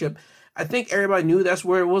Championship. I think everybody knew that's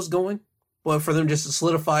where it was going. But for them just to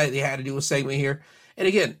solidify it, they had to do a segment here. And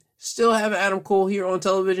again, still have Adam Cole here on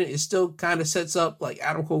television. It still kind of sets up like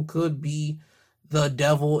Adam Cole could be the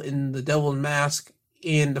devil in the devil's mask.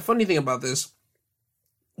 And the funny thing about this,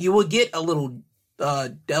 you will get a little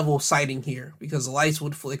devil sighting here because the lights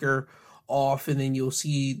would flicker off and then you'll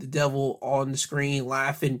see the devil on the screen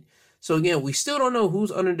laughing. So again, we still don't know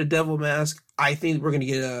who's under the devil mask. I think we're going to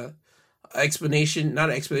get a explanation, not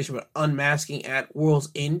an explanation, but unmasking at World's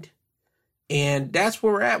End. And that's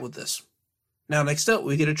where we're at with this. Now, next up,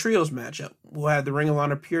 we get a trios matchup. We'll have the Ring of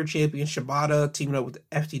Honor Pure Champion Shibata teaming up with the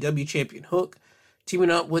FTW Champion Hook, teaming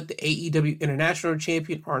up with the AEW International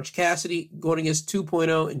Champion Orange Cassidy, going against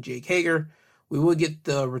 2.0 and Jake Hager. We will get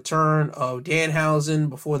the return of Danhausen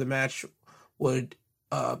before the match would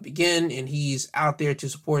begin, and he's out there to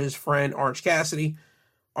support his friend Orange Cassidy.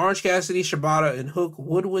 Orange Cassidy, Shibata, and Hook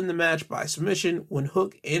would win the match by submission when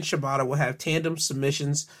Hook and Shibata will have tandem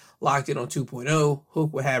submissions locked in on 2.0.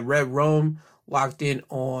 Hook will have Red Rome locked in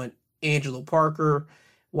on Angelo Parker,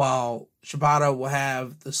 while Shibata will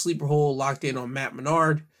have the sleeper hold locked in on Matt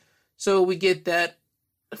Menard. So we get that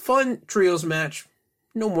fun trios match.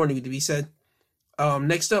 No more need to be said.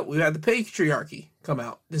 Next up, we have the Patriarchy come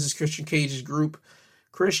out. This is Christian Cage's group.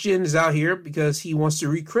 Christian is out here because he wants to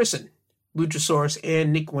rechristen Luchasaurus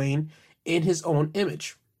and Nick Wayne in his own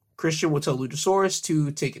image. Christian will tell Luchasaurus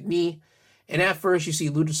to take a knee. And at first, you see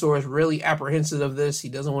Luchasaurus really apprehensive of this. He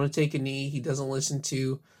doesn't want to take a knee. He doesn't listen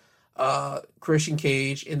to Christian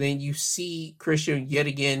Cage. And then you see Christian yet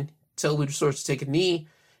again tell Luchasaurus to take a knee.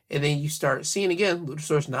 And then you start seeing again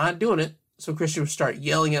Luchasaurus not doing it. So Christian will start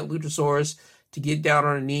yelling at Luchasaurus to get down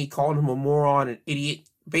on a knee, calling him a moron, an idiot,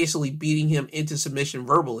 basically beating him into submission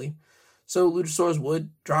verbally. So Luchasaurus would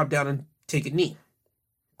drop down and take a knee.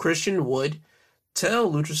 Christian would tell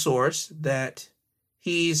Luchasaurus that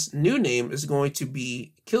his new name is going to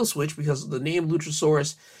be Killswitch because the name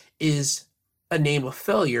Luchasaurus is a name of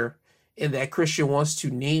failure, and that Christian wants to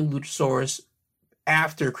name Luchasaurus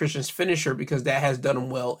after Christian's finisher because that has done him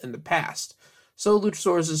well in the past. So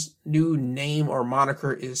Luchasaurus' new name or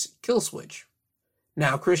moniker is Killswitch.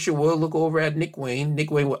 Now, Christian will look over at Nick Wayne. Nick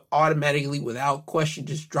Wayne would automatically, without question,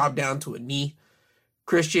 just drop down to a knee.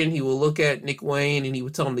 Christian, he will look at Nick Wayne and he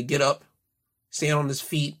would tell him to get up, stand on his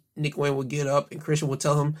feet. Nick Wayne would get up and Christian would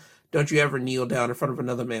tell him, don't you ever kneel down in front of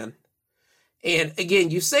another man. And again,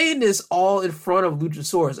 you're saying this all in front of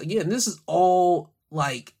Luchasaurus. Again, this is all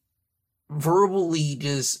like verbally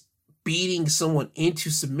just beating someone into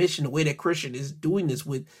submission the way that Christian is doing this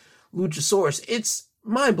with Luchasaurus. It's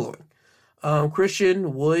mind-blowing.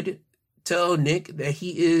 Christian would tell Nick that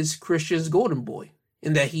he is Christian's golden boy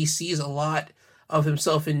and that he sees a lot of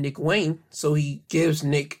himself in Nick Wayne. So he gives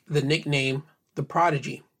Nick the nickname The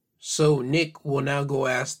Prodigy. So Nick will now go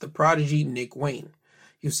ask The Prodigy Nick Wayne.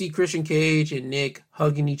 You'll see Christian Cage and Nick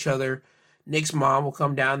hugging each other. Nick's mom will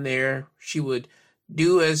come down there. She would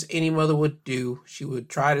do as any mother would do. She would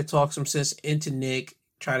try to talk some sense into Nick,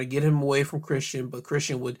 try to get him away from Christian, but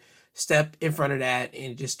Christian would step in front of that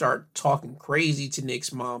and just start talking crazy to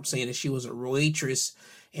Nick's mom, saying that she was a waitress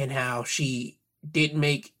and how she didn't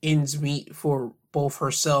make ends meet for both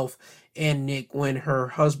herself and Nick when her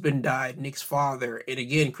husband died, Nick's father. And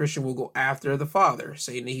again, Christian will go after the father,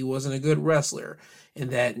 saying that he wasn't a good wrestler and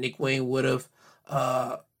that Nick Wayne would have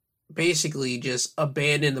basically just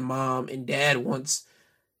abandoned the mom and dad once,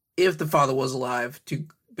 if the father was alive, to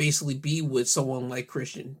basically be with someone like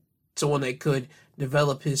Christian, someone that could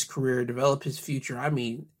develop his career, develop his future. I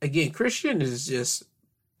mean, again, Christian is just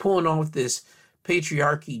pulling off this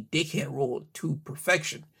patriarchy dickhead role to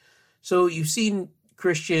perfection. So you've seen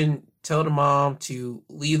Christian tell the mom to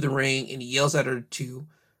leave the ring, and he yells at her to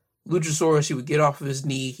Luchasaurus. He would get off of his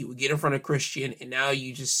knee, he would get in front of Christian, and now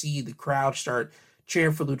you just see the crowd start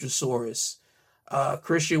cheering for Luchasaurus.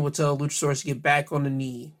 Christian would tell Luchasaurus to get back on the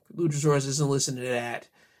knee. Luchasaurus isn't listening to that.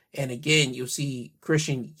 And again, you'll see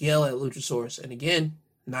Christian yell at Luchasaurus. And again,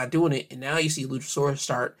 not doing it. And now you see Luchasaurus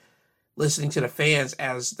start listening to the fans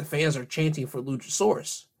as the fans are chanting for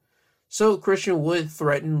Luchasaurus. So Christian would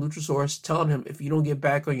threaten Luchasaurus, telling him, if you don't get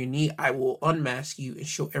back on your knee, I will unmask you and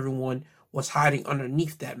show everyone what's hiding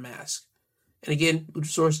underneath that mask. And again,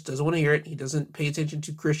 Luchasaurus doesn't want to hear it. He doesn't pay attention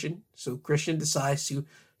to Christian. So Christian decides to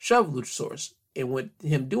shove Luchasaurus. And with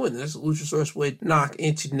him doing this, Luchasaurus would knock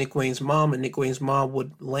into Nick Wayne's mom, and Nick Wayne's mom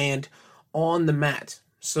would land on the mat.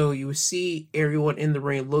 So you would see everyone in the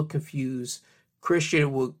ring look confused.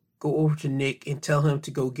 Christian would go over to Nick and tell him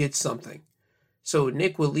to go get something. So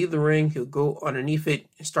Nick would leave the ring. He'll go underneath it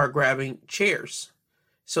and start grabbing chairs.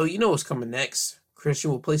 So you know what's coming next.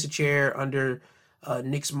 Christian will place a chair under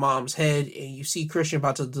Nick's mom's head, and you see Christian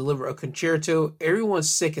about to deliver a concerto. Everyone's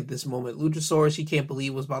sick at this moment. Luchasaurus, he can't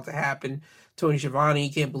believe what's about to happen. Tony Schiavone,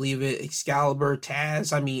 he can't believe it. Excalibur,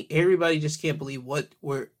 Taz, I mean, everybody just can't believe what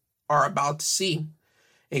we're are about to see.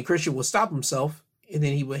 And Christian would stop himself, and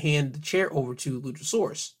then he would hand the chair over to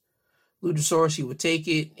Luchasaurus. Luchasaurus, he would take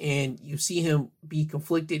it, and you see him be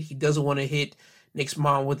conflicted. He doesn't want to hit Nick's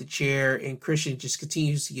mom with the chair, and Christian just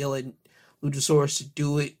continues to yell at Luchasaurus to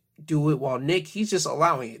do it, while Nick, he's just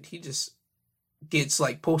allowing it. He just gets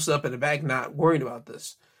like posted up in the back, not worried about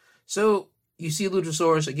this. So you see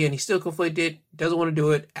Luchasaurus, again, he's still conflicted, doesn't want to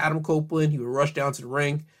do it. Adam Copeland, he would rush down to the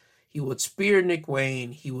ring. He would spear Nick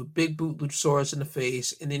Wayne. He would big boot Luchasaurus in the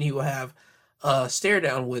face, and then he would have a stare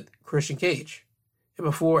down with Christian Cage. And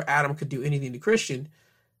before Adam could do anything to Christian,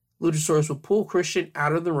 Luchasaurus would pull Christian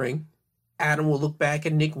out of the ring. Adam would look back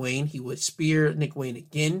at Nick Wayne. He would spear Nick Wayne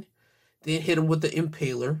again, then hit him with the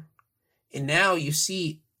Impaler. And now you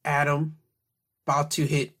see Adam about to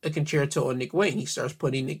hit a concerto on Nick Wayne. He starts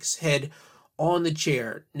putting Nick's head on the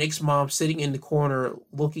chair. Nick's mom sitting in the corner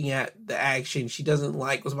looking at the action. She doesn't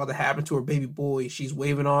like what's about to happen to her baby boy. She's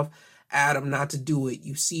waving off Adam not to do it.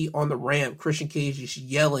 You see on the ramp, Christian Cage is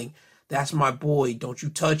yelling, "That's my boy. Don't you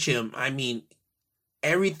touch him." I mean,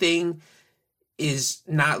 everything is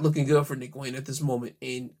not looking good for Nick Wayne at this moment.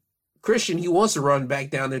 And Christian, he wants to run back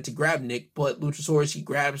down there to grab Nick, but Luchasaurus, he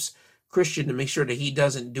grabs Christian to make sure that he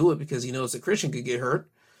doesn't do it because he knows that Christian could get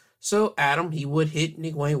hurt. So Adam, he would hit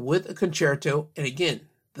Nick Wayne with a concerto. And again,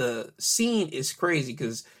 the scene is crazy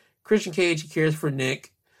because Christian Cage, he cares for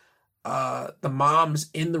Nick. The mom's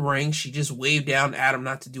in the ring. She just waved down Adam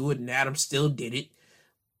not to do it, and Adam still did it.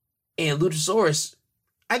 And Luchasaurus,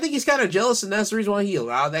 I think he's kind of jealous, and that's the reason why he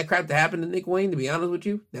allowed that crap to happen to Nick Wayne, to be honest with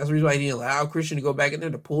you. That's the reason why he didn't allow Christian to go back in there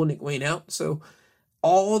to pull Nick Wayne out. So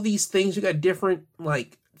all these things, we got different,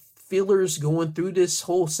 like, feelers going through this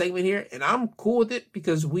whole segment here, and I'm cool with it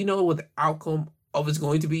because we know what the outcome of it's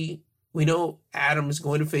going to be. We know Adam is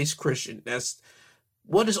going to face Christian. That's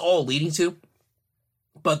what it's all leading to.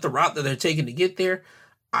 But the route that they're taking to get there,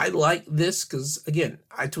 I like this because, again,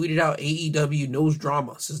 I tweeted out AEW knows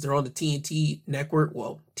drama since they're on the TNT network,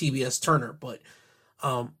 well, TBS Turner, but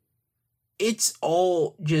it's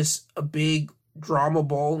all just a big drama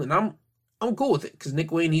ball, and I'm cool with it because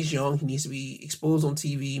Nick Wayne, he's young. He needs to be exposed on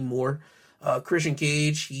TV more. Christian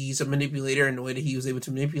Cage, he's a manipulator in the way that he was able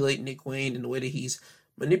to manipulate Nick Wayne, in the way that he's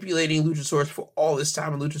manipulating Luchasaurus for all this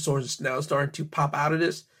time, and Luchasaurus is now starting to pop out of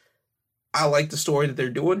this. I like the story that they're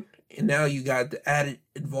doing, and now you got the added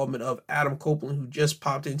involvement of Adam Copeland, who just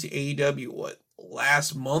popped into AEW,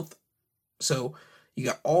 last month? So you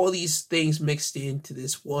got all these things mixed into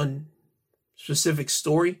this one specific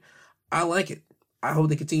story. I like it. I hope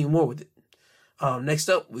they continue more with it. Next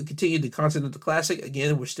up, we continue the content of the Classic.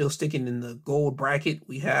 Again, we're still sticking in the gold bracket.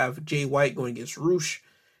 We have Jay White going against Roosh.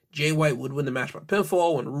 Jay White would win the match by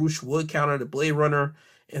pinfall when Roosh would counter the Blade Runner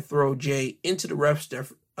and throw Jay into the ref's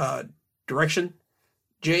direction.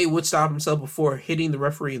 Jay would stop himself before hitting the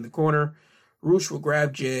referee in the corner. Roosh would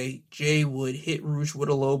grab Jay. Jay would hit Roosh with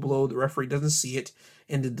a low blow. The referee doesn't see it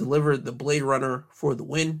and to deliver the Blade Runner for the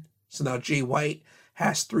win. So now Jay White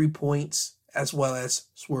has 3 points as well as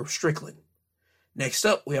Swerve Strickland. Next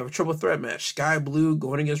up, we have a triple threat match. Sky Blue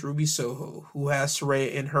going against Ruby Soho, who has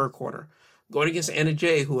Saraya in her corner. Going against Anna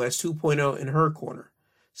Jay, who has 2.0 in her corner.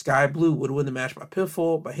 Sky Blue would win the match by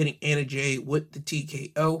pinfall by hitting Anna Jay with the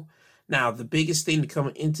TKO. Now, the biggest thing to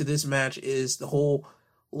come into this match is the whole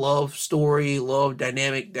love story, love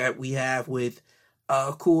dynamic that we have with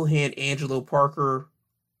Cool Hand Angelo Parker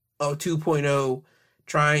 2.0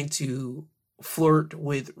 trying to flirt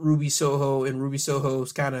with Ruby Soho, and Ruby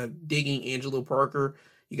Soho's kind of digging Angelo Parker.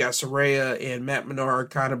 You got Saraya and Matt Menard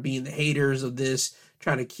kind of being the haters of this,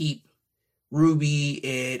 trying to keep Ruby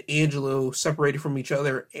and Angelo separated from each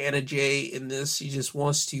other. Anna Jay in this, she just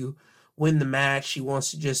wants to win the match. She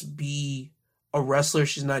wants to just be a wrestler.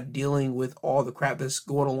 She's not dealing with all the crap that's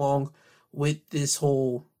going along with this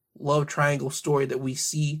whole love triangle story that we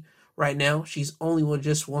see right now. She's only one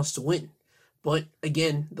just wants to win. But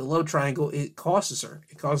again, the love triangle, it costs her.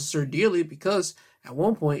 It costs her dearly because at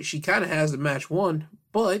one point she kind of has the match won,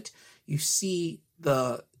 but you see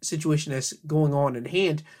the situation that's going on in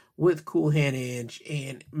hand with Cool Hand Ange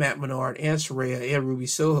and Matt Menard and Saraya and Ruby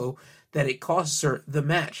Soho that it costs her the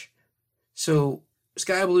match. So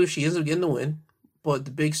Sky Blue, she ends up getting the win, but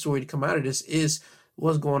the big story to come out of this is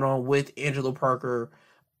what's going on with Angelo Parker,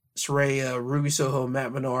 Saraya, Ruby Soho,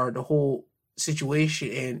 Matt Menard, the whole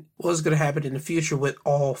situation, and what's going to happen in the future with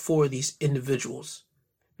all four of these individuals.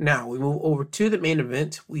 Now we move over to the main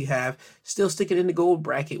event. We have, still sticking in the gold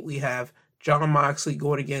bracket, we have Jon Moxley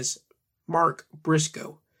going against Mark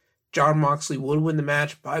Briscoe. Jon Moxley would win the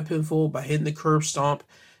match by pinfall by hitting the curb stomp,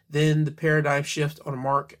 then the paradigm shift on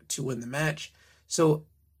Mark to win the match. So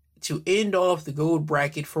to end off the gold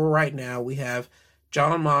bracket for right now, we have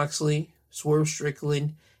Jon Moxley, Swerve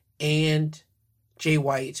Strickland, and Jay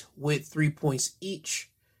White with 3 points each,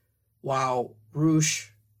 while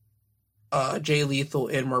Rush, Jay Lethal,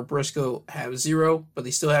 and Mark Briscoe have 0, but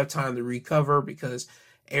they still have time to recover because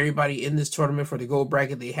everybody in this tournament for the gold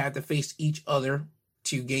bracket, they have to face each other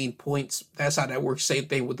to gain points. That's how that works. Same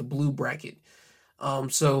thing with the blue bracket.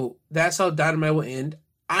 So that's how Dynamite will end.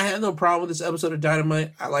 I have no problem with this episode of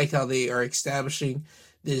Dynamite. I like how they are establishing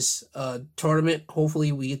this tournament.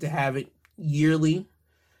 Hopefully we get to have it yearly.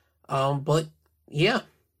 But yeah,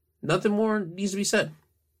 nothing more needs to be said.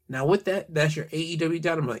 Now with that, that's your AEW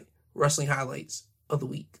Dynamite wrestling highlights of the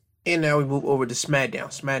week. And now we move over to SmackDown.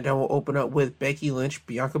 SmackDown will open up with Becky Lynch,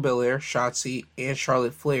 Bianca Belair, Shotzi, and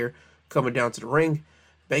Charlotte Flair coming down to the ring.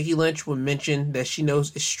 Becky Lynch would mention that she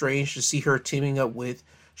knows it's strange to see her teaming up with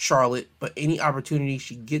Charlotte, but any opportunity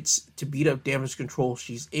she gets to beat up Damage Control,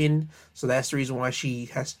 she's in. So that's the reason why she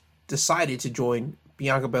has decided to join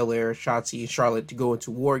Bianca Belair, Shotzi, and Charlotte to go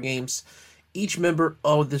into War Games. Each member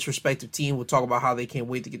of this respective team will talk about how they can't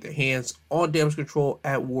wait to get their hands on Damage Control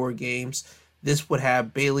at War Games. This would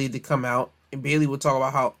have Bayley to come out, and Bayley will talk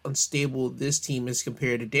about how unstable this team is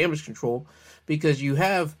compared to Damage Control, because you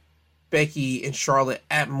have Becky and Charlotte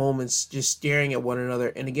at moments just staring at one another.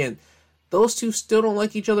 And again, those two still don't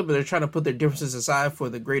like each other, but they're trying to put their differences aside for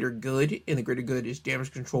the greater good, and the greater good is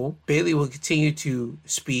Damage Control. Bayley will continue to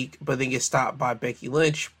speak, but then get stopped by Becky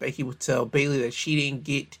Lynch. Becky will tell Bayley that she didn't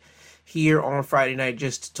get here on Friday night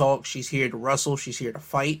just to talk. She's here to wrestle. She's here to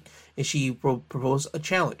fight, and she proposed a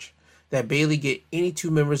challenge that Bayley get any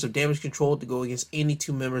 2 members of Damage Control to go against any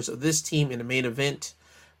 2 members of this team in the main event.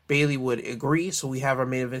 Bayley would agree, so we have our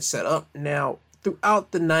main event set up. Now,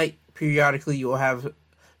 throughout the night, periodically, you'll have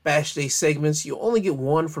backstage segments. You'll only get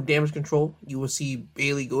one from Damage Control. You will see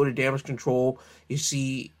Bayley go to Damage Control. You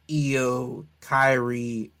see Io,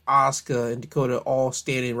 Kairi, Asuka, and Dakota all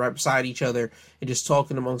standing right beside each other and just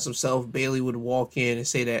talking amongst themselves. Bayley would walk in and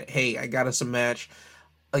say that, hey, I got us a match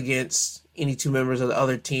against any 2 members of the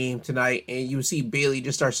other team tonight. And you would see Bayley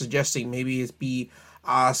just start suggesting maybe it's be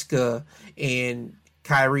Asuka and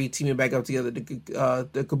Kairi teaming back up together, the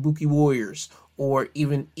Kabuki Warriors, or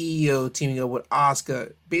even Io teaming up with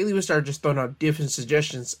Asuka. Bayley would start just throwing out different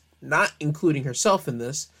suggestions, not including herself in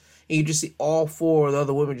this. And you just see all 4 of the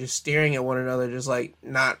other women just staring at one another, just like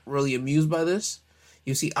not really amused by this.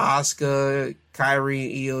 You see Asuka, Kairi,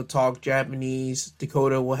 and Io talk Japanese.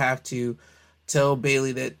 Dakota will have to tell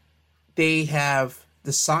Bayley that they have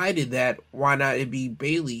decided that why not it be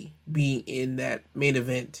Bayley being in that main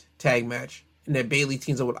event tag match, and that Bayley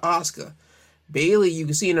teams up with Asuka. Bayley, you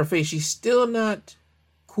can see in her face, she's still not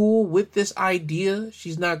cool with this idea.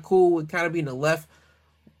 She's not cool with kind of being the left,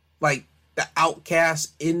 like the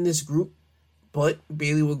outcast in this group, but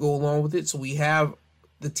Bayley will go along with it. So we have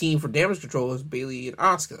the team for Damage Control is Bayley and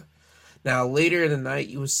Asuka. Now later in the night,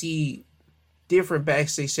 you will see different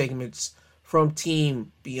backstage segments from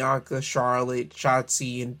Team Bianca, Charlotte,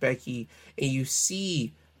 Shotzi, and Becky, and you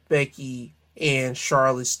see Becky and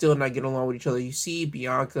Charlotte still not getting along with each other. You see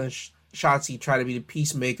Bianca and Shotzi try to be the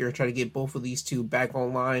peacemaker, try to get both of these two back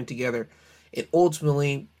online together. And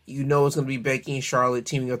ultimately, you know it's going to be Becky and Charlotte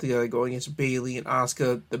teaming up together going against Bayley and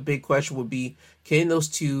Asuka. The big question would be, can those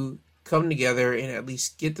two come together and at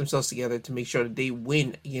least get themselves together to make sure that they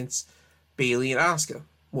win against Bayley and Asuka?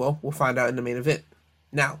 Well, we'll find out in the main event.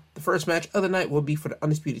 Now, the first match of the night will be for the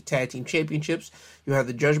Undisputed Tag Team Championships. You have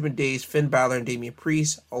the Judgment Day's Finn Balor and Damian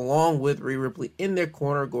Priest, along with Rhea Ripley in their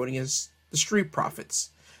corner going against the Street Profits.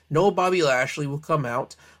 No Bobby Lashley will come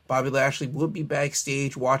out. Bobby Lashley will be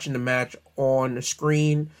backstage watching the match on the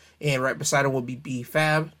screen, and right beside him will be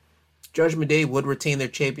B-Fab. Judgment Day would retain their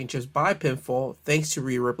championships by pinfall thanks to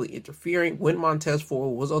Rhea Ripley interfering when Montez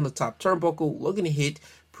Ford was on the top turnbuckle looking to hit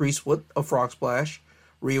Priest with a frog splash.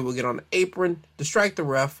 Rhea will get on the apron, distract the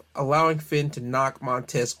ref, allowing Finn to knock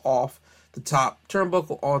Montez off the top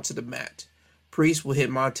turnbuckle onto the mat. Priest will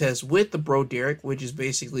hit Montez with the Bro Derek, which is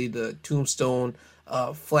basically the tombstone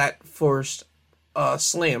flat first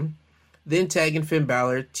slam, then tagging Finn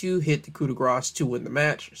Balor to hit the coup de grace to win the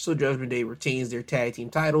match. So Judgment Day retains their tag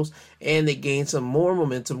team titles, and they gain some more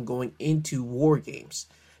momentum going into War Games.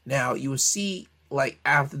 Now, you will see, like,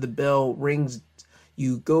 after the bell rings,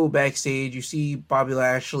 you go backstage, you see Bobby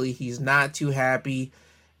Lashley, he's not too happy,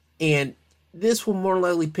 and this will more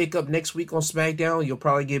likely pick up next week on SmackDown. You'll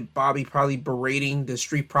probably get Bobby berating the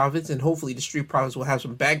Street Profits, and hopefully the Street Profits will have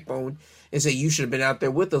some backbone and say, you should have been out there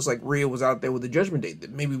with us like Rhea was out there with the Judgment Day.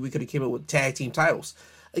 That maybe we could have came up with tag team titles.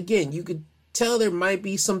 Again, you could tell there might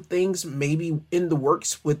be some things maybe in the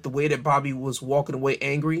works with the way that Bobby was walking away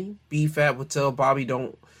angry. B-Fab would tell Bobby,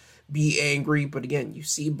 don't be angry. But again, you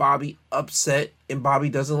see Bobby upset, and Bobby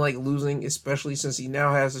doesn't like losing, especially since he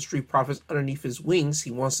now has the Street Profits underneath his wings.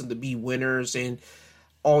 He wants them to be winners and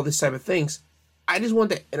all this type of things. I just want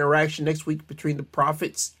that interaction next week between the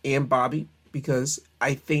Profits and Bobby, because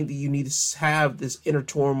I think that you need to have this inner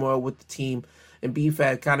turmoil with the team, and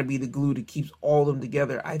B-Fab kind of be the glue that keeps all of them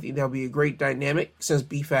together. I think that'll be a great dynamic since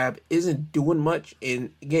B-Fab isn't doing much.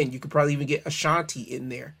 And again, you could probably even get Ashanti in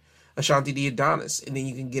there, Ashanti the Adonis, and then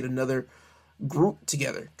you can get another group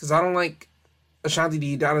together. Because I don't like Ashanti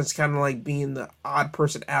the Adonis kind of like being the odd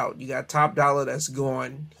person out. You got Top Dollar that's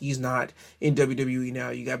gone. He's not in WWE now.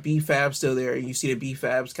 You got B-Fab still there, and you see that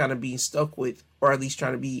B-Fab's kind of being stuck with, or at least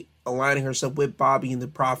trying to be aligning herself with Bobby and the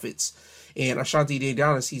Profits. And Ashanti the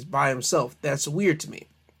Adonis, he's by himself. That's weird to me.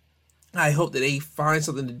 I hope that they find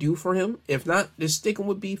something to do for him. If not, just stick him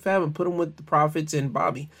with B-Fab and put him with the Profits and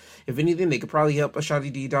Bobby. If anything, they could probably help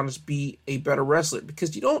Ashanti the Adonis be a better wrestler,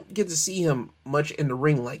 because you don't get to see him much in the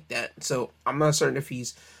ring like that. So I'm not certain if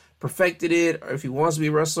he's perfected it or if he wants to be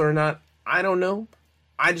a wrestler or not. I don't know.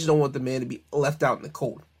 I just don't want the man to be left out in the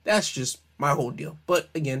cold. That's just my whole deal. But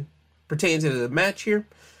again, pertaining to the match here,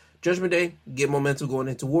 Judgment Day, get momentum going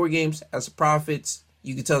into War Games. As the Profits,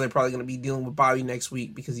 you can tell they're probably going to be dealing with Bobby next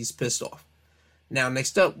week because he's pissed off. Now,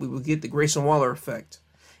 next up, we will get the Grayson Waller effect.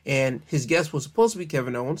 And his guest was supposed to be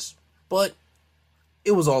Kevin Owens, but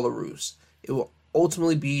it was all a ruse. It will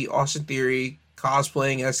ultimately be Austin Theory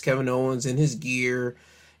cosplaying as Kevin Owens in his gear,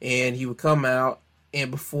 and he would come out,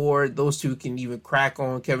 and before those two can even crack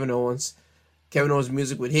on Kevin Owens'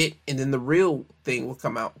 music would hit, and then the real thing would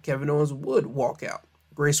come out. Kevin Owens would walk out.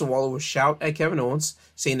 Grayson Waller would shout at Kevin Owens,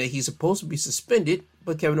 saying that he's supposed to be suspended,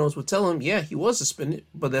 but Kevin Owens would tell him, yeah, he was suspended,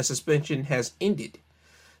 but that suspension has ended.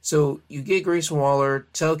 So you get Grayson Waller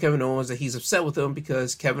tell Kevin Owens that he's upset with him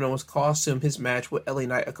because Kevin Owens cost him his match with LA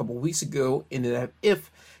Knight a couple weeks ago, and that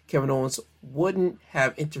if Kevin Owens wouldn't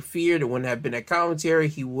have interfered and wouldn't have been at commentary,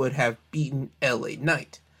 he would have beaten LA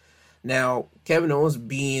Knight. Now, Kevin Owens,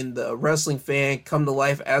 being the wrestling fan come to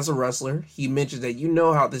life as a wrestler, he mentions that you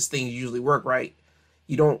know how this thing usually work, right?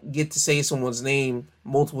 You don't get to say someone's name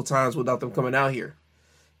multiple times without them coming out here.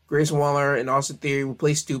 Grayson Waller and Austin Theory will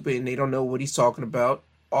play stupid and they don't know what he's talking about.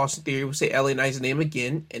 Austin Theory will say LA Knight's name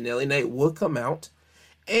again, and LA Knight will come out.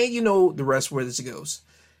 And you know the rest where this goes.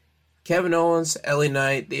 Kevin Owens, LA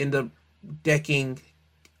Knight, they end up decking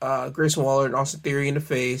Grayson Waller and Austin Theory in the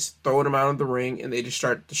face, throwing them out of the ring, and they just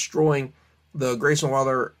start destroying the Grayson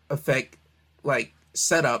Waller effect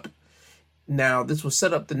setup. Now, this will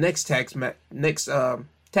set up the next tag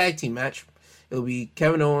team match. It'll be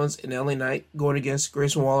Kevin Owens and LA Knight going against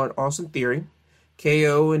Grayson Waller and Austin Theory.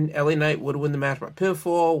 KO and LA Knight would win the match by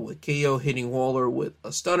pinfall, with KO hitting Waller with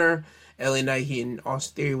a stunner, LA Knight hitting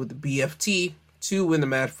Austin Theory with the BFT to win the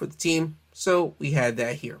match for the team. So we had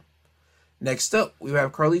that here. Next up, we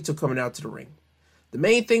have Carlito coming out to the ring. The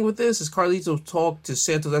main thing with this is Carlito talked to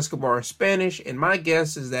Santos Escobar in Spanish, and my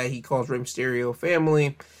guess is that he calls Rey Mysterio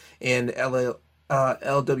family and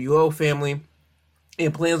LWO family,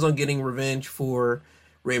 and plans on getting revenge for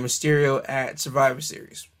Rey Mysterio at Survivor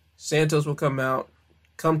Series. Santos will come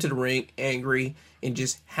to the ring angry, and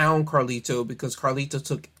just hound Carlito because Carlito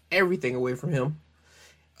took everything away from him.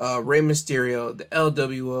 Rey Mysterio, the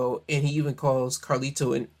LWO, and he even calls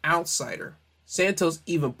Carlito an outsider. Santos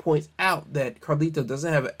even points out that Carlito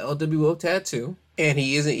doesn't have an LWO tattoo, and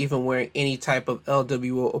he isn't even wearing any type of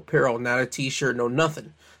LWO apparel, not a t-shirt, no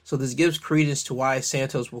nothing. So this gives credence to why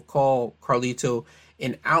Santos will call Carlito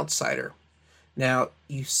an outsider. Now,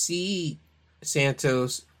 you see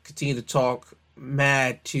Santos continue to talk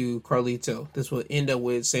mad to Carlito. This will end up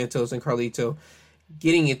with Santos and Carlito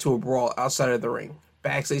getting into a brawl outside of the ring.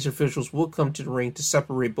 Backstage officials will come to the ring to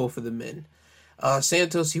separate both of the men.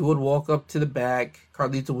 Santos, he would walk up to the back.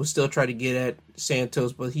 Carlito would still try to get at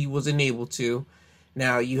Santos, but he wasn't able to.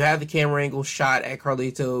 Now, you have the camera angle shot at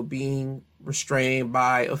Carlito being restrained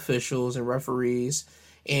by officials and referees,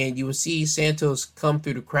 and you will see Santos come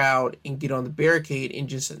through the crowd and get on the barricade and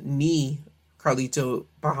just knee Carlito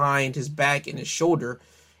behind his back and his shoulder,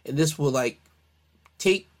 and this will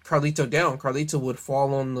take Carlito down. Carlito would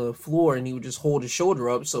fall on the floor and he would just hold his shoulder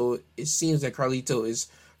up, so it seems that Carlito is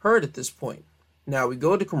hurt at this point. Now we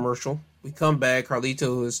go to commercial, we come back,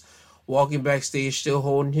 Carlito is walking backstage still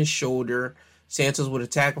holding his shoulder. Santos would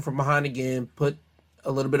attack him from behind again, put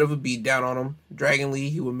a little bit of a beat down on him. Dragon Lee,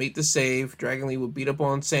 he would make the save. Dragon Lee would beat up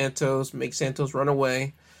on Santos, make Santos run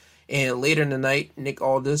away. And later in the night, Nick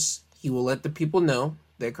Aldis, he will let the people know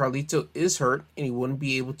that Carlito is hurt and he wouldn't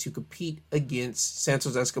be able to compete against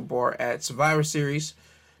Santos Escobar at Survivor Series.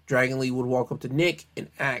 Dragon Lee would walk up to Nick and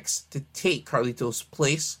ask to take Carlito's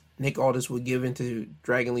place. Nick Aldis would give in to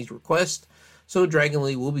Dragon Lee's request, so Dragon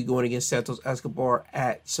Lee will be going against Santos Escobar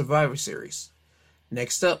at Survivor Series.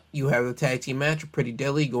 Next up, you have the tag team match of Pretty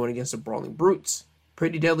Deadly going against the Brawling Brutes.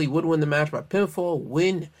 Pretty Deadly would win the match by pinfall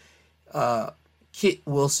when Kit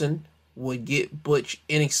Wilson would get Butch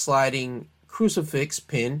in a sliding crucifix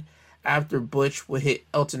pin after Butch would hit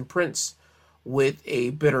Elton Prince with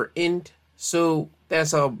a bitter end. So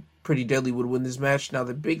that's how Pretty Deadly would win this match. Now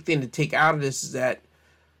the big thing to take out of this is that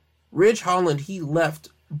Ridge Holland, he left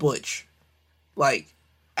Butch. Like,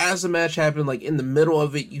 as the match happened, like in the middle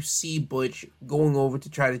of it, you see Butch going over to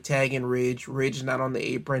try to tag in Ridge. Ridge is not on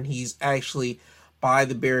the apron. He's actually by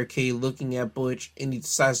the barricade looking at Butch, and he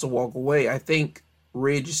decides to walk away. I think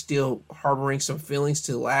Ridge is still harboring some feelings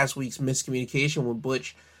to last week's miscommunication when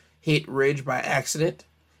Butch hit Ridge by accident,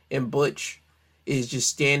 and Butch is just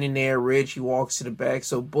standing there. Ridge, he walks to the back.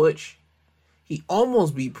 So Butch, he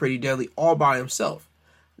almost beat Pretty Deadly all by himself.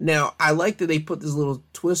 Now, I like that they put this little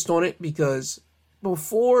twist on it because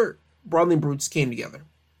before Brawling Brutes came together,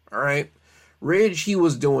 all right, Ridge, he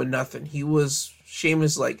was doing nothing. He was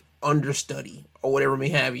Sheamus' like understudy or whatever may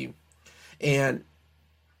have you. And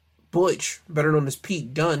Butch, better known as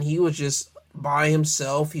Pete Dunne, he was just by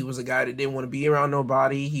himself. He was a guy that didn't want to be around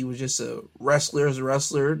nobody. He was just a wrestler as a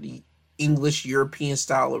wrestler, the English European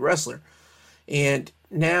style of wrestler. And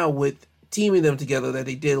now with teaming them together that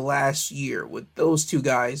they did last year, with those two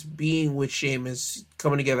guys being with Sheamus,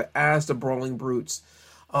 coming together as the Brawling Brutes.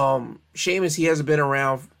 Sheamus, he hasn't been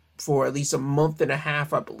around for at least a month and a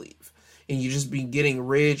half, I believe. And you just been getting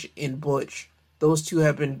Ridge and Butch. Those two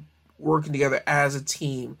have been working together as a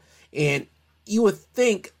team. And you would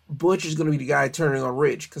think Butch is going to be the guy turning on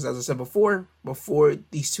Ridge. Because as I said before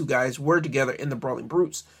these two guys were together in the Brawling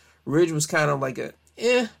Brutes, Ridge was kind of like a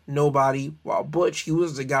nobody, while Butch, he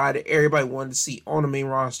was the guy that everybody wanted to see on the main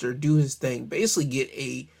roster do his thing, basically get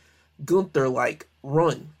a Gunther-like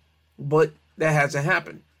run. But that hasn't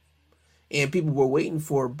happened. And people were waiting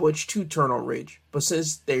for Butch to turn on Ridge. But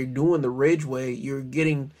since they're doing the Ridge way, you're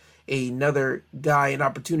getting another guy an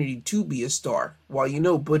opportunity to be a star. While you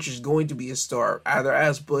know Butch is going to be a star, either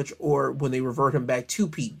as Butch or when they revert him back to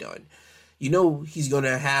Pete Dunne. You know he's going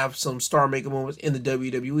to have some star-making moments in the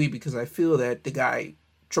WWE because I feel that the guy,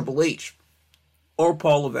 Triple H, or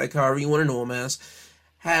Paul Levesque, however you want to know him as,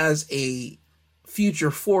 has a future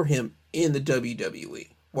for him in the WWE.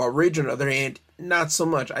 While Ridge, on the other hand, not so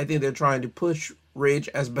much. I think they're trying to push Ridge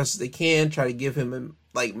as best as they can, try to give him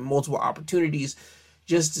like multiple opportunities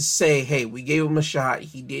just to say, hey, we gave him a shot,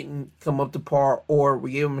 he didn't come up to par, or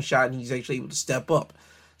we gave him a shot and he's actually able to step up.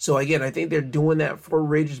 So again, I think they're doing that for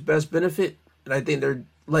Ridge's best benefit, and I think they're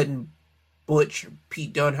letting Butch,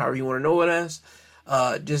 Pete Dunne, however you want to know it as,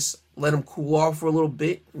 just let him cool off for a little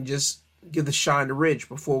bit and just give the shine to Ridge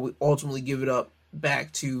before we ultimately give it up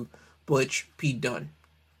back to Butch, Pete Dunne.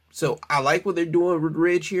 So I like what they're doing with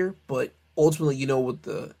Ridge here, but ultimately you know what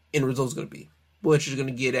the end result is going to be. Butch is going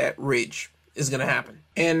to get at Ridge. It's going to happen.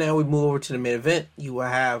 And now we move over to the main event. You will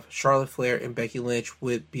have Charlotte Flair and Becky Lynch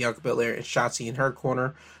with Bianca Belair and Shotzi in her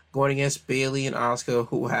corner going against Bayley and Asuka,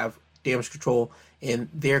 who will have Damage Control in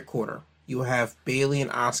their corner. You will have Bayley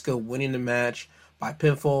and Asuka winning the match by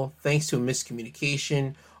pinfall thanks to a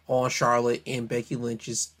miscommunication on Charlotte and Becky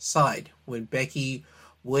Lynch's side. When Becky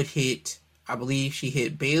would hit, I believe she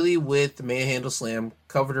hit Bayley with the manhandle slam,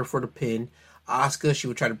 covered her for the pin. Asuka, she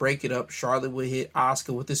would try to break it up. Charlotte would hit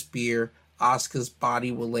Asuka with a spear. Asuka's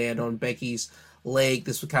body would land on Becky's leg.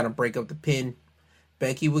 This would kind of break up the pin.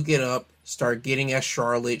 Becky would get up, start getting at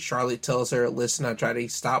Charlotte. Charlotte tells her, listen, I try to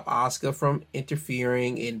stop Asuka from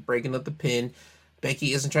interfering and breaking up the pin.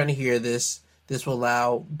 Becky isn't trying to hear this. This will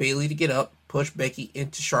allow Bayley to get up, push Becky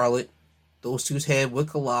into Charlotte. Those two's head would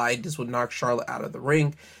collide. This would knock Charlotte out of the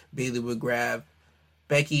ring. Bayley would grab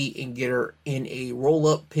Becky and get her in a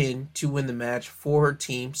roll-up pin to win the match for her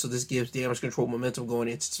team. So this gives Damage Control momentum going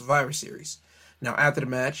into Survivor Series. Now, after the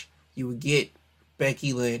match, you would get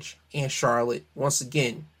Becky Lynch and Charlotte once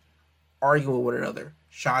again arguing with one another.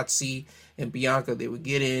 Shotzi and Bianca, they would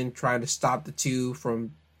get in, trying to stop the two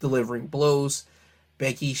from delivering blows.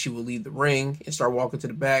 Becky, she would leave the ring and start walking to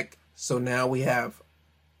the back. So now we have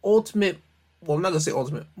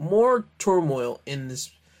more turmoil in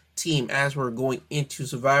this team as we're going into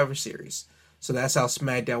Survivor Series. So that's how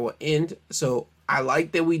SmackDown will end. So I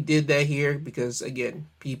like that we did that here because, again,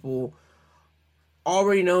 people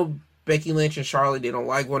already know Becky Lynch and Charlotte, they don't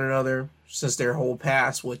like one another since their whole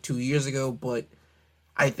past, 2 years ago, but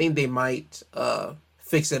I think they might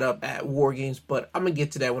fix it up at War Games, but I'm going to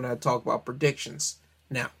get to that when I talk about predictions.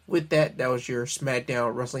 Now, with that, that was your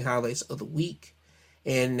SmackDown Wrestling Highlights of the week.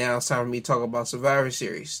 And now it's time for me to talk about Survivor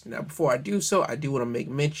Series. Now, before I do so, I do want to make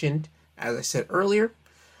mention, as I said earlier,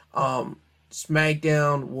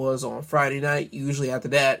 SmackDown was on Friday night. Usually after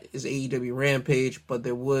that is AEW Rampage, but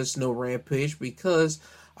there was no Rampage because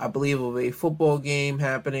I believe of a football game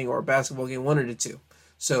happening or a basketball game, one of the two.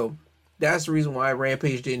 So that's the reason why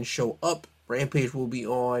Rampage didn't show up. Rampage will be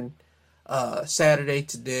on Saturday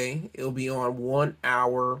today. It'll be on 1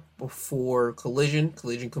 hour before Collision.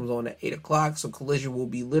 Collision comes on at 8 o'clock. So Collision will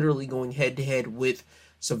be literally going head to head with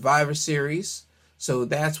Survivor Series. So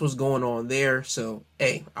that's what's going on there. So,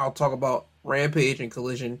 hey, I'll talk about Rampage and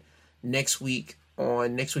Collision next week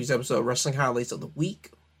on next week's episode of Wrestling Highlights of the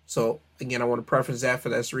Week. So, again, I want to preference that, for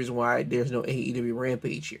that's the reason why there's no AEW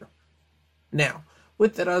Rampage here. Now,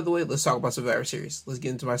 with that out of the way, let's talk about Survivor Series. Let's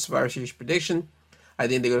get into my Survivor Series prediction. I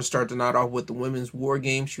think they're going to start the night off with the women's War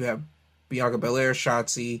Games. You have Bianca Belair,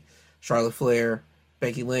 Shotzi, Charlotte Flair,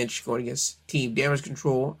 Becky Lynch going against Team Damage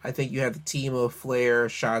Control. I think you have the team of Flair,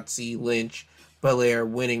 Shotzi, Lynch, Belair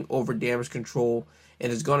winning over Damage Control.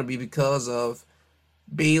 And it's going to be because of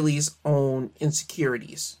Bayley's own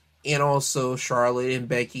insecurities. And also Charlotte and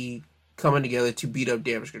Becky coming together to beat up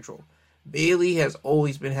Damage Control. Bayley has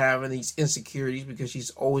always been having these insecurities because she's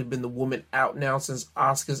always been the woman out now since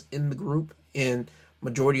Asuka's in the group. And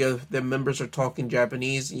majority of the members are talking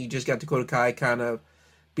Japanese, and you just got Dakota Kai kind of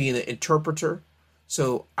being an interpreter.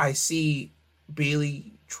 So I see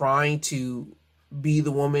Bayley trying to be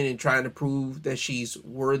the woman and trying to prove that she's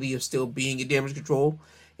worthy of still being in Damage Control,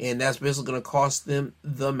 and that's basically going to cost them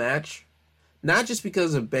the match. Not just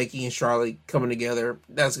because of Becky and Charlotte coming together,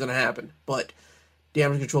 that's going to happen, but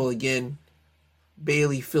Damage Control again,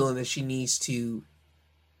 Bayley feeling that she needs to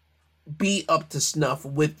be up to snuff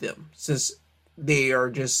with them, since they are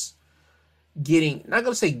just getting, not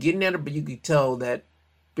going to say getting at her, but you could tell that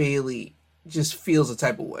Bayley just feels a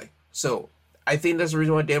type of way. So I think that's the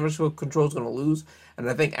reason why Damage Control is going to lose. And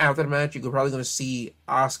I think after the match, you're probably going to see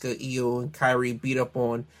Asuka, Io, and Kairi beat up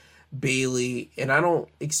on Bayley. And I don't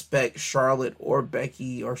expect Charlotte or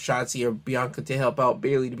Becky or Shotzi or Bianca to help out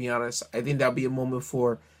Bayley, to be honest. I think that'll be a moment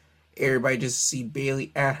for everybody just to see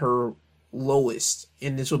Bayley at her lowest.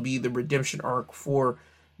 And this will be the redemption arc for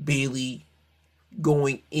Bayley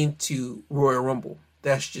going into Royal Rumble.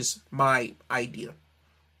 That's just my idea.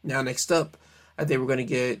 Now, next up, I think we're going to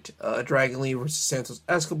get Dragon Lee versus Santos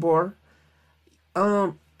Escobar.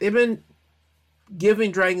 They've been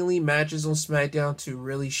giving Dragon Lee matches on SmackDown to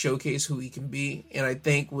really showcase who he can be. And I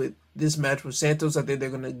think with this match with Santos, I think they're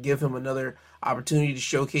going to give him another opportunity to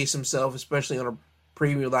showcase himself, especially on a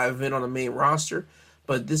premium live event on the main roster.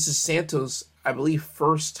 But this is Santos, I believe,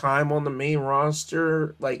 first time on the main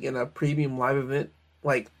roster, like in a premium live event,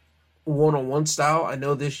 like one-on-one style. I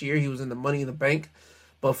know this year he was in the Money in the Bank,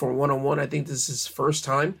 but for one-on-one, I think this is his first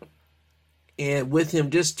time. And with him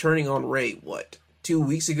just turning on Ray, 2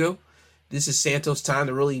 weeks ago, this is Santos' time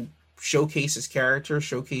to really showcase his character,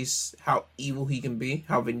 showcase how evil he can be,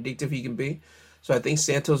 how vindictive he can be. So I think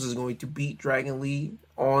Santos is going to beat Dragon Lee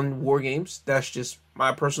on War Games. That's just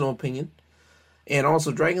my personal opinion. And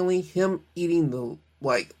also Dragon Lee, him eating the,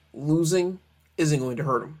 losing isn't going to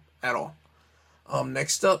hurt him at all.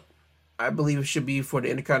 Next up, I believe it should be for the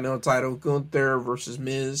Intercontinental title, Gunther versus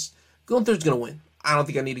Miz. Gunther's going to win. I don't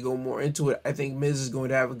think I need to go more into it. I think Miz is going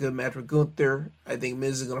to have a good match with Gunther. I think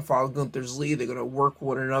Miz is going to follow Gunther's lead. They're going to work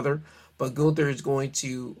one another. But Gunther is going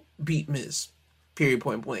to beat Miz. Period,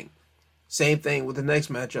 point blank. Same thing with the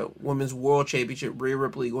next matchup. Women's World Championship, Rhea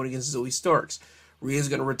Ripley going against Zoe Starks. Rhea's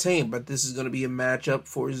going to retain, but this is going to be a matchup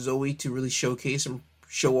for Zoe to really showcase and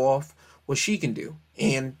show off what she can do.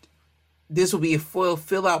 And this will be a full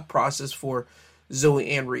fill-out process for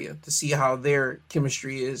Zoe and Rhea to see how their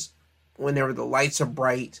chemistry is whenever the lights are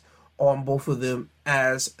bright on both of them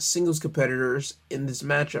as singles competitors in this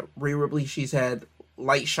matchup. Rhea Ripley, she's had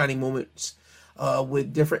light shining moments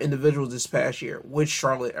with different individuals this past year, with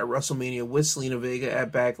Charlotte at WrestleMania, with Selena Vega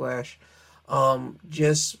at Backlash.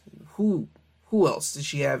 Just who else did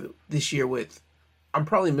she have this year with? I'm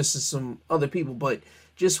probably missing some other people, but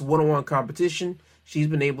just one-on-one competition, she's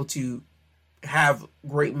been able to have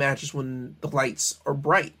great matches when the lights are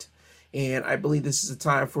bright. And I believe this is a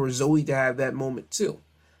time for Zoe to have that moment too.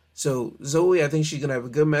 So Zoe, I think she's going to have a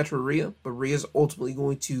good match with Rhea, but Rhea's ultimately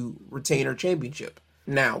going to retain her championship.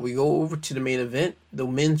 Now, we go over to the main event, the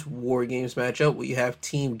men's War Games matchup, where you have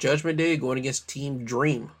Team Judgment Day going against Team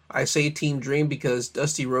Dream. I say Team Dream because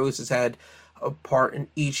Dusty Rhodes has had a part in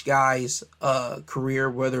each guy's career,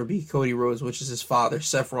 whether it be Cody Rhodes, which is his father,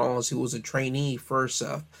 Seth Rollins, who was a trainee first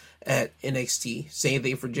at NXT. Same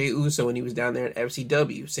thing for Jey Uso when he was down there at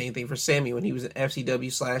FCW. Same thing for Sammy when he was at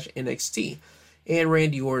FCW/NXT. and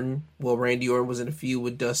Randy Orton. Well, Randy Orton was in a feud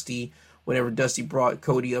with Dusty whenever Dusty brought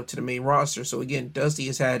Cody up to the main roster. So again, Dusty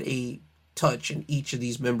has had a touch in each of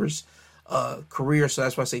these members' career. So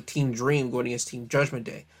that's why I say Team Dream going against Team Judgment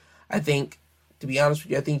Day. I think, to be honest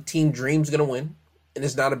with you, I think Team Dream's going to win. And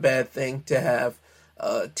it's not a bad thing to have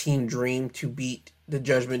Team Dream to beat the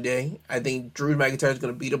Judgment Day. I think Drew McIntyre is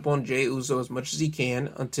going to beat up on Jey Uso as much as he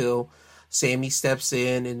can until Sammy steps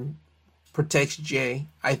in and protects Jey.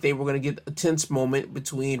 I think we're going to get a tense moment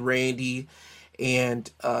between Randy and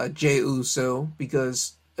Jey Uso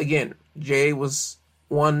because, again, Jey was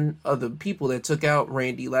one of the people that took out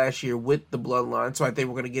Randy last year with the Bloodline. So I think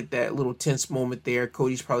we're going to get that little tense moment there.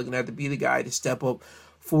 Cody's probably going to have to be the guy to step up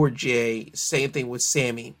for Jey. Same thing with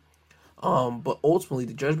Sammy. But ultimately,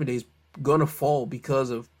 the Judgment Day is going to fall because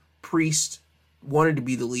of Priest wanted to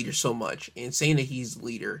be the leader so much and saying that he's the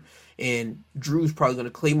leader. And Drew's probably going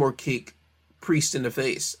to Claymore kick Priest in the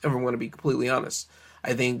face, if I'm going to be completely honest.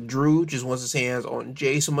 I think Drew just wants his hands on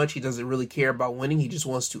Jey so much he doesn't really care about winning. He just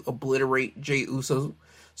wants to obliterate Jey Uso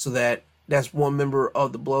so that's one member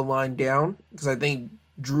of the Bloodline down. Because I think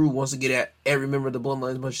Drew wants to get at every member of the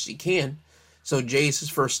Bloodline as much as he can. So Jey is his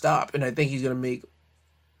first stop. And I think he's going to make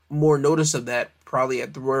more notice of that probably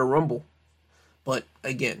at the Royal Rumble. But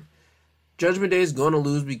again, Judgment Day is going to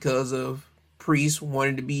lose because of Priest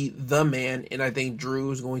wanting to be the man. And I think Drew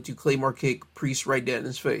is going to Claymore kick Priest right dead in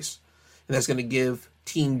his face. And that's going to give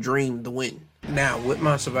Team Dream the win. Now, with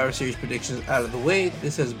my Survivor Series predictions out of the way,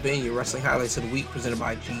 this has been your Wrestling Highlights of the Week presented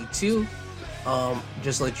by G2.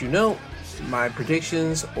 Just to let you know, my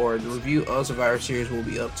predictions or the review of Survivor Series will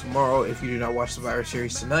be up tomorrow if you do not watch Survivor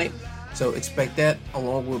Series tonight. So expect that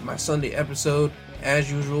along with my Sunday episode.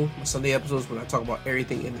 As usual, my Sunday episodes when I talk about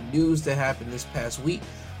everything in the news that happened this past week.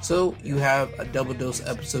 So you have a double dose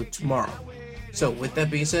episode tomorrow. So with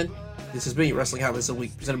that being said, this has been your Wrestling Highlights of the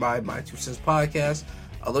Week presented by My Two Cents Podcast.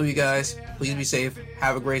 I love you guys. Please be safe.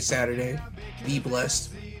 Have a great Saturday. Be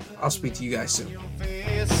blessed. I'll speak to you guys soon.